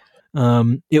year.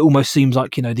 It almost seems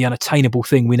like the unattainable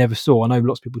thing we never saw. I know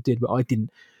lots of people did, but I didn't.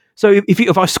 So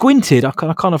if I squinted, I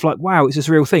kind of like, wow, it's this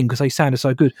real thing because they sounded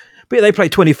so good. But yeah, they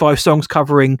played 25 songs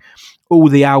covering all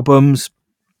the albums,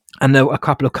 and there were a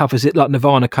couple of covers, like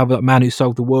Nirvana cover, like Man Who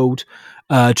Sold the World,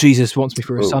 Jesus Wants Me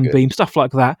for a Sunbeam, good. Stuff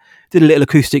like that. Did a little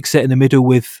acoustic set in the middle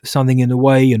with Something in the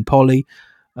Way and Polly.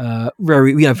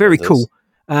 Very cool.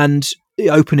 And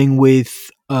opening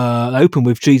with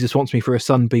Jesus Wants Me for a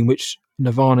Sunbeam, which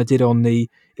Nirvana did on the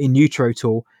In Utero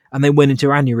tour, and then went into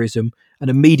Aneurysm, and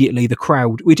immediately the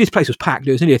crowd, this place was packed,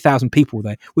 there was nearly 1,000 people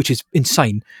there, which is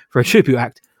insane for a tribute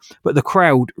act, but the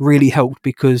crowd really helped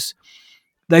because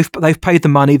they've paid the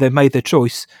money, they've made their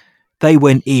choice, they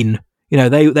went in,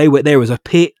 they were, there was a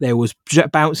pit, there was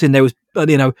bouncing, there was,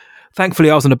 thankfully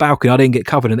I was on a balcony, I didn't get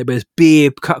covered in it, but there's beer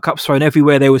cups thrown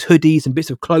everywhere, there was hoodies and bits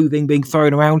of clothing being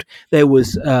thrown around, there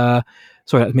was sorry,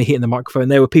 that was me hitting the microphone,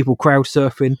 there were people crowd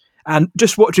surfing, and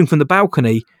just watching from the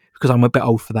balcony, because I'm a bit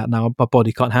old for that now, my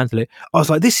body can't handle it, I was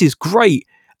like, this is great,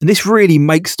 and this really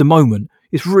makes the moment,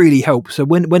 this really helps. So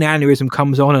when Aneurysm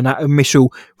comes on and that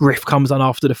initial riff comes on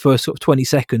after the first sort of 20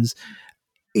 seconds,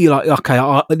 you're like,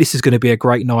 okay, this is going to be a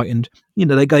great night. And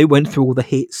they went through all the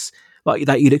hits like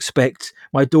that you'd expect.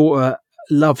 My daughter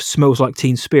loves Smells Like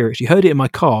Teen Spirit. She heard it in my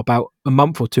car about a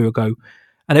month or two ago,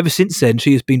 and ever since then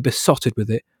she has been besotted with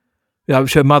it.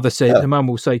 Her mother said, her mum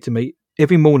will say to me,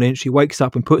 every morning she wakes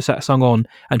up and puts that song on,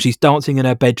 and she's dancing in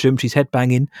her bedroom, she's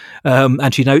headbanging,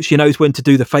 and she knows when to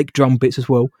do the fake drum bits as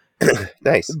well.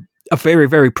 Nice. I'm very,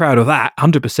 very proud of that,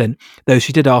 100%. Though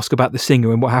she did ask about the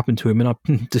singer and what happened to him, and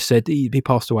I just said he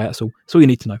passed away. That's all. That's all you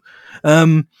need to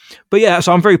know. But yeah,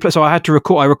 so I'm very so I had to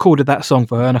record. I recorded that song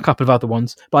for her and a couple of other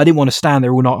ones, but I didn't want to stand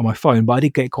there all night on my phone. But I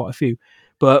did get quite a few.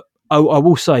 But I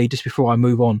will say, just before I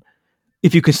move on,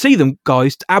 if you can see them,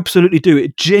 guys, absolutely do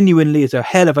it. Genuinely is a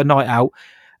hell of a night out.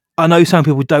 I know some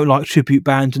people don't like tribute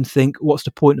bands and think, what's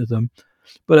the point of them?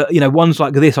 But ones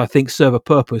like this, I think, serve a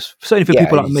purpose. Certainly for Yeah,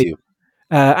 people I like do me. too.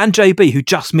 And JB, who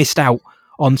just missed out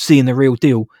on seeing the real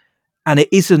deal, and it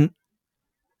isn't.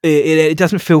 It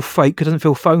doesn't feel fake. It doesn't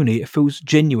feel phony. It feels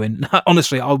genuine.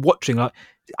 Honestly, I was watching. Like,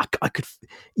 I could.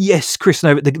 Yes, Chris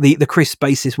Novak, the Chris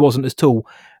bassist wasn't as tall,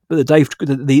 but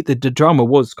the drummer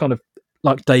was kind of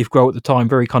like Dave Grohl at the time,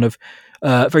 very kind of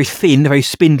very thin, very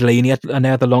spindly, and he had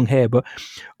the long hair. But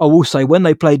I will say, when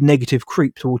they played Negative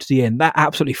Creep towards the end, that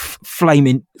absolutely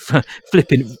flaming,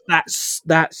 flipping, that's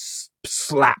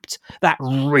slapped, that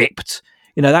ripped.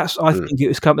 That's. I think it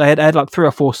was. They had like 3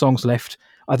 or 4 songs left.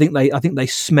 I think they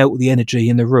smelt the energy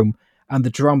in the room, and the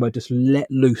drummer just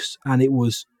let loose, and it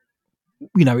was.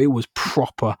 It was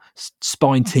proper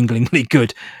spine tinglingly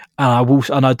good.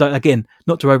 And I don't, again,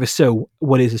 not to oversell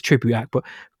what is a tribute act, but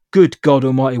good God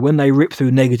Almighty, when they ripped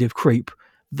through Negative Creep,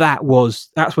 that's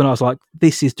when I was like,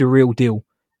 this is the real deal.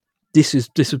 This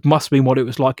must have been what it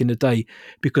was like in the day,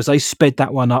 because they sped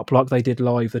that one up like they did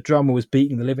live. The drummer was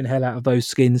beating the living hell out of those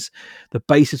skins. The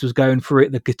bassist was going for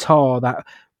it. The guitar, that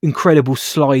incredible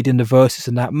slide in the verses,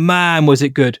 and that, man, was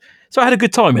it good. So I had a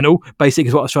good time in all, basically,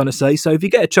 is what I was trying to say. So if you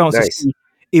get a chance to Nice. see,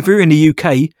 if you're in the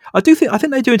UK, I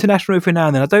think they do international every now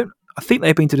and then. I think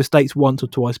they've been to the States once or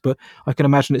twice, but I can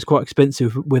imagine it's quite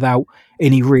expensive without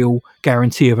any real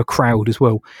guarantee of a crowd as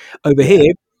well. Over Yeah.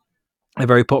 here, they're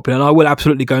very popular, and I will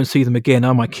absolutely go and see them again.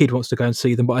 My kid wants to go and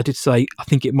see them, but I did say I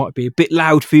think it might be a bit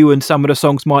loud for you, and some of the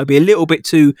songs might be a little bit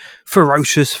too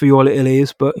ferocious for your little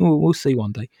ears, but we'll see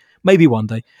one day. Maybe one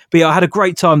day. But yeah, I had a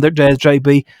great time there,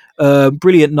 JB.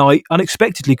 Brilliant night,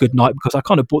 unexpectedly good night, because I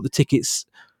kind of bought the tickets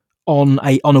on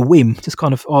a whim, just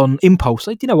kind of on impulse.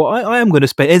 Like, you know what, I am going to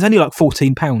spend. It's only like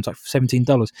 £14, like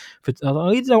 $17 for.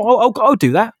 I'll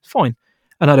do that. Fine.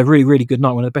 And I had a really, really good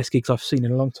night. One of the best gigs I've seen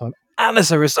in a long time. And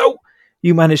as a result,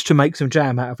 you managed to make some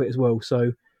jam out of it as well.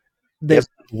 So there's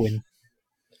a win.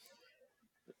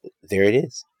 There it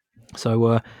is.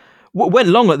 So went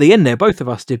long at the end there, both of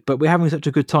us did, but we're having such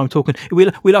a good time talking. We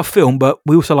love film, but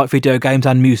we also like video games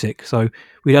and music, so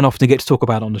we don't often get to talk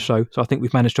about it on the show. So I think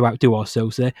we've managed to outdo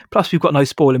ourselves there. Plus, we've got no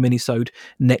spoiler minisode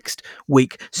next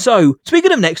week. So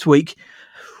speaking of next week,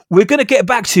 we're going to get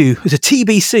back to you as a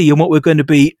TBC on what we're going to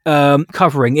be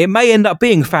covering. It may end up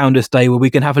being Founders Day, where we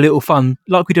can have a little fun,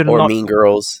 like we did on Mean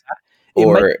Girls.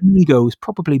 Or Mean Girls.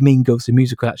 Probably Mean Girls, the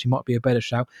musical, actually might be a better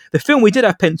shout. The film we did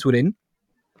have penciled in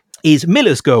is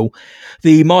Miller's Girl,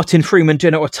 the Martin Freeman,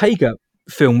 Jenna Ortega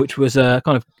film, which was it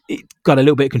got a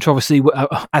little bit of controversy,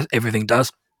 as everything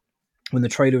does, when the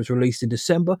trailer was released in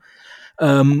December.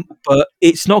 But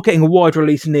it's not getting a wide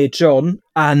release near John,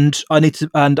 and I need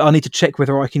to check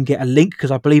whether I can get a link, because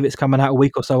I believe it's coming out a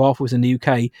week or so afterwards in the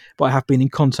UK. But I have been in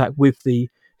contact with the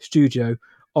studio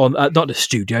on not the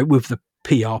studio, with the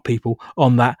PR people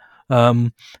on that. So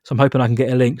I'm hoping I can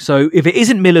get a link. So if it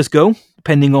isn't Miller's Girl,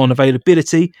 depending on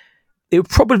availability, it would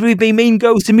probably be Mean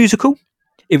Girls the musical.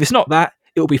 If it's not that,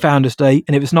 it'll be Founders Day,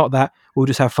 and if it's not that, we'll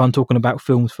just have fun talking about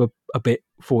films for a bit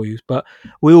for you. But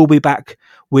we will be back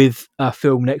with a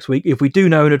film next week. If we do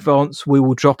know in advance, we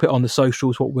will drop it on the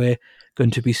socials what we're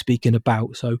going to be speaking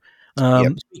about. So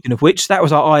speaking of which, that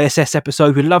was our ISS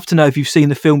episode. We'd love to know if you've seen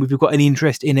the film, if you've got any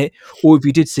interest in it, or if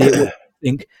you did see it, what you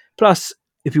think. Plus,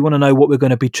 if you want to know what we're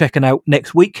going to be checking out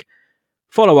next week,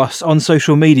 follow us on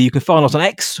social media. You can find us on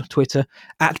X, Twitter,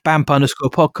 at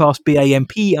BAMP_podcast,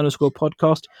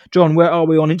 BAMP_podcast. John, where are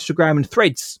we on Instagram and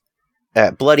Threads?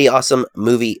 At Bloody Awesome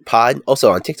Movie Pod,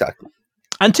 also on TikTok.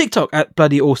 And TikTok at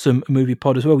Bloody Awesome Movie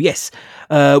Pod as well. Yes,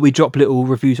 we drop little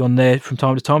reviews on there from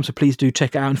time to time, so please do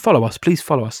check it out and follow us. Please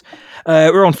follow us.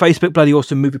 We're on Facebook, Bloody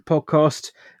Awesome Movie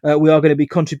Podcast. We are going to be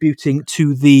contributing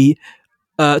to the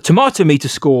tomato meter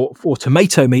score for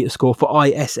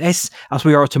I.S.S, as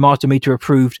we are a tomato meter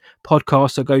approved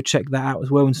podcast, so go check that out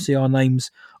as well and see our names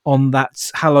on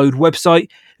that hallowed website.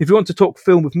 If you want to talk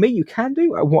film with me, you can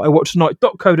do at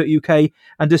whatIwatched.tonight.co.uk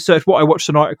and just search What I Watched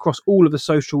Tonight across all of the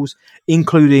socials,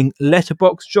 including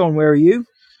Letterboxd. John, where are you?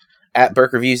 At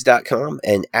BurkeReviews.com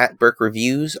and at Burke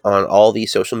Reviews on all the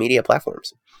social media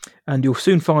platforms. and you'll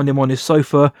soon find him on his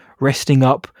sofa, resting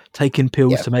up, taking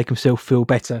pills to make himself feel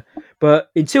better. But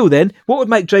until then, what would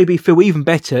make JB feel even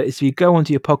better is if you go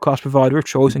onto your podcast provider of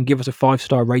choice and give us a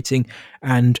 5-star rating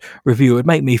and review. It would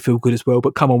make me feel good as well.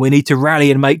 But come on, we need to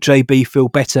rally and make JB feel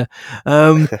better.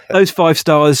 Those 5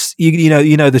 stars, you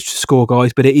know the score,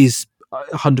 guys, but it is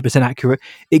 100% accurate.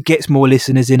 It gets more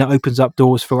listeners in. It opens up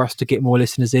doors for us to get more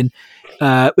listeners in.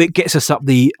 It gets us up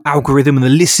the algorithm and the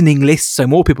listening list so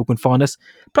more people can find us.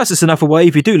 Plus, it's another way,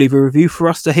 if you do leave a review, for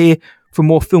us to hear from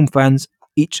more film fans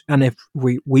each and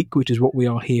every week, which is what we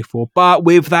are here for. But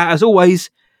with that, as always,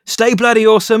 stay bloody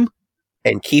awesome.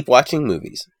 And keep watching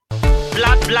movies.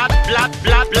 Blood, blood, blood,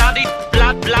 blood, bloody,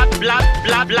 blood, blood, blood,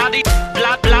 blood, bloody,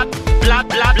 blood, blood, blood,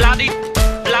 blood, bloody,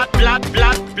 blood, blood,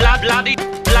 blood, blood, bloody,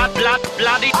 blood, blood,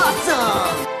 bloody.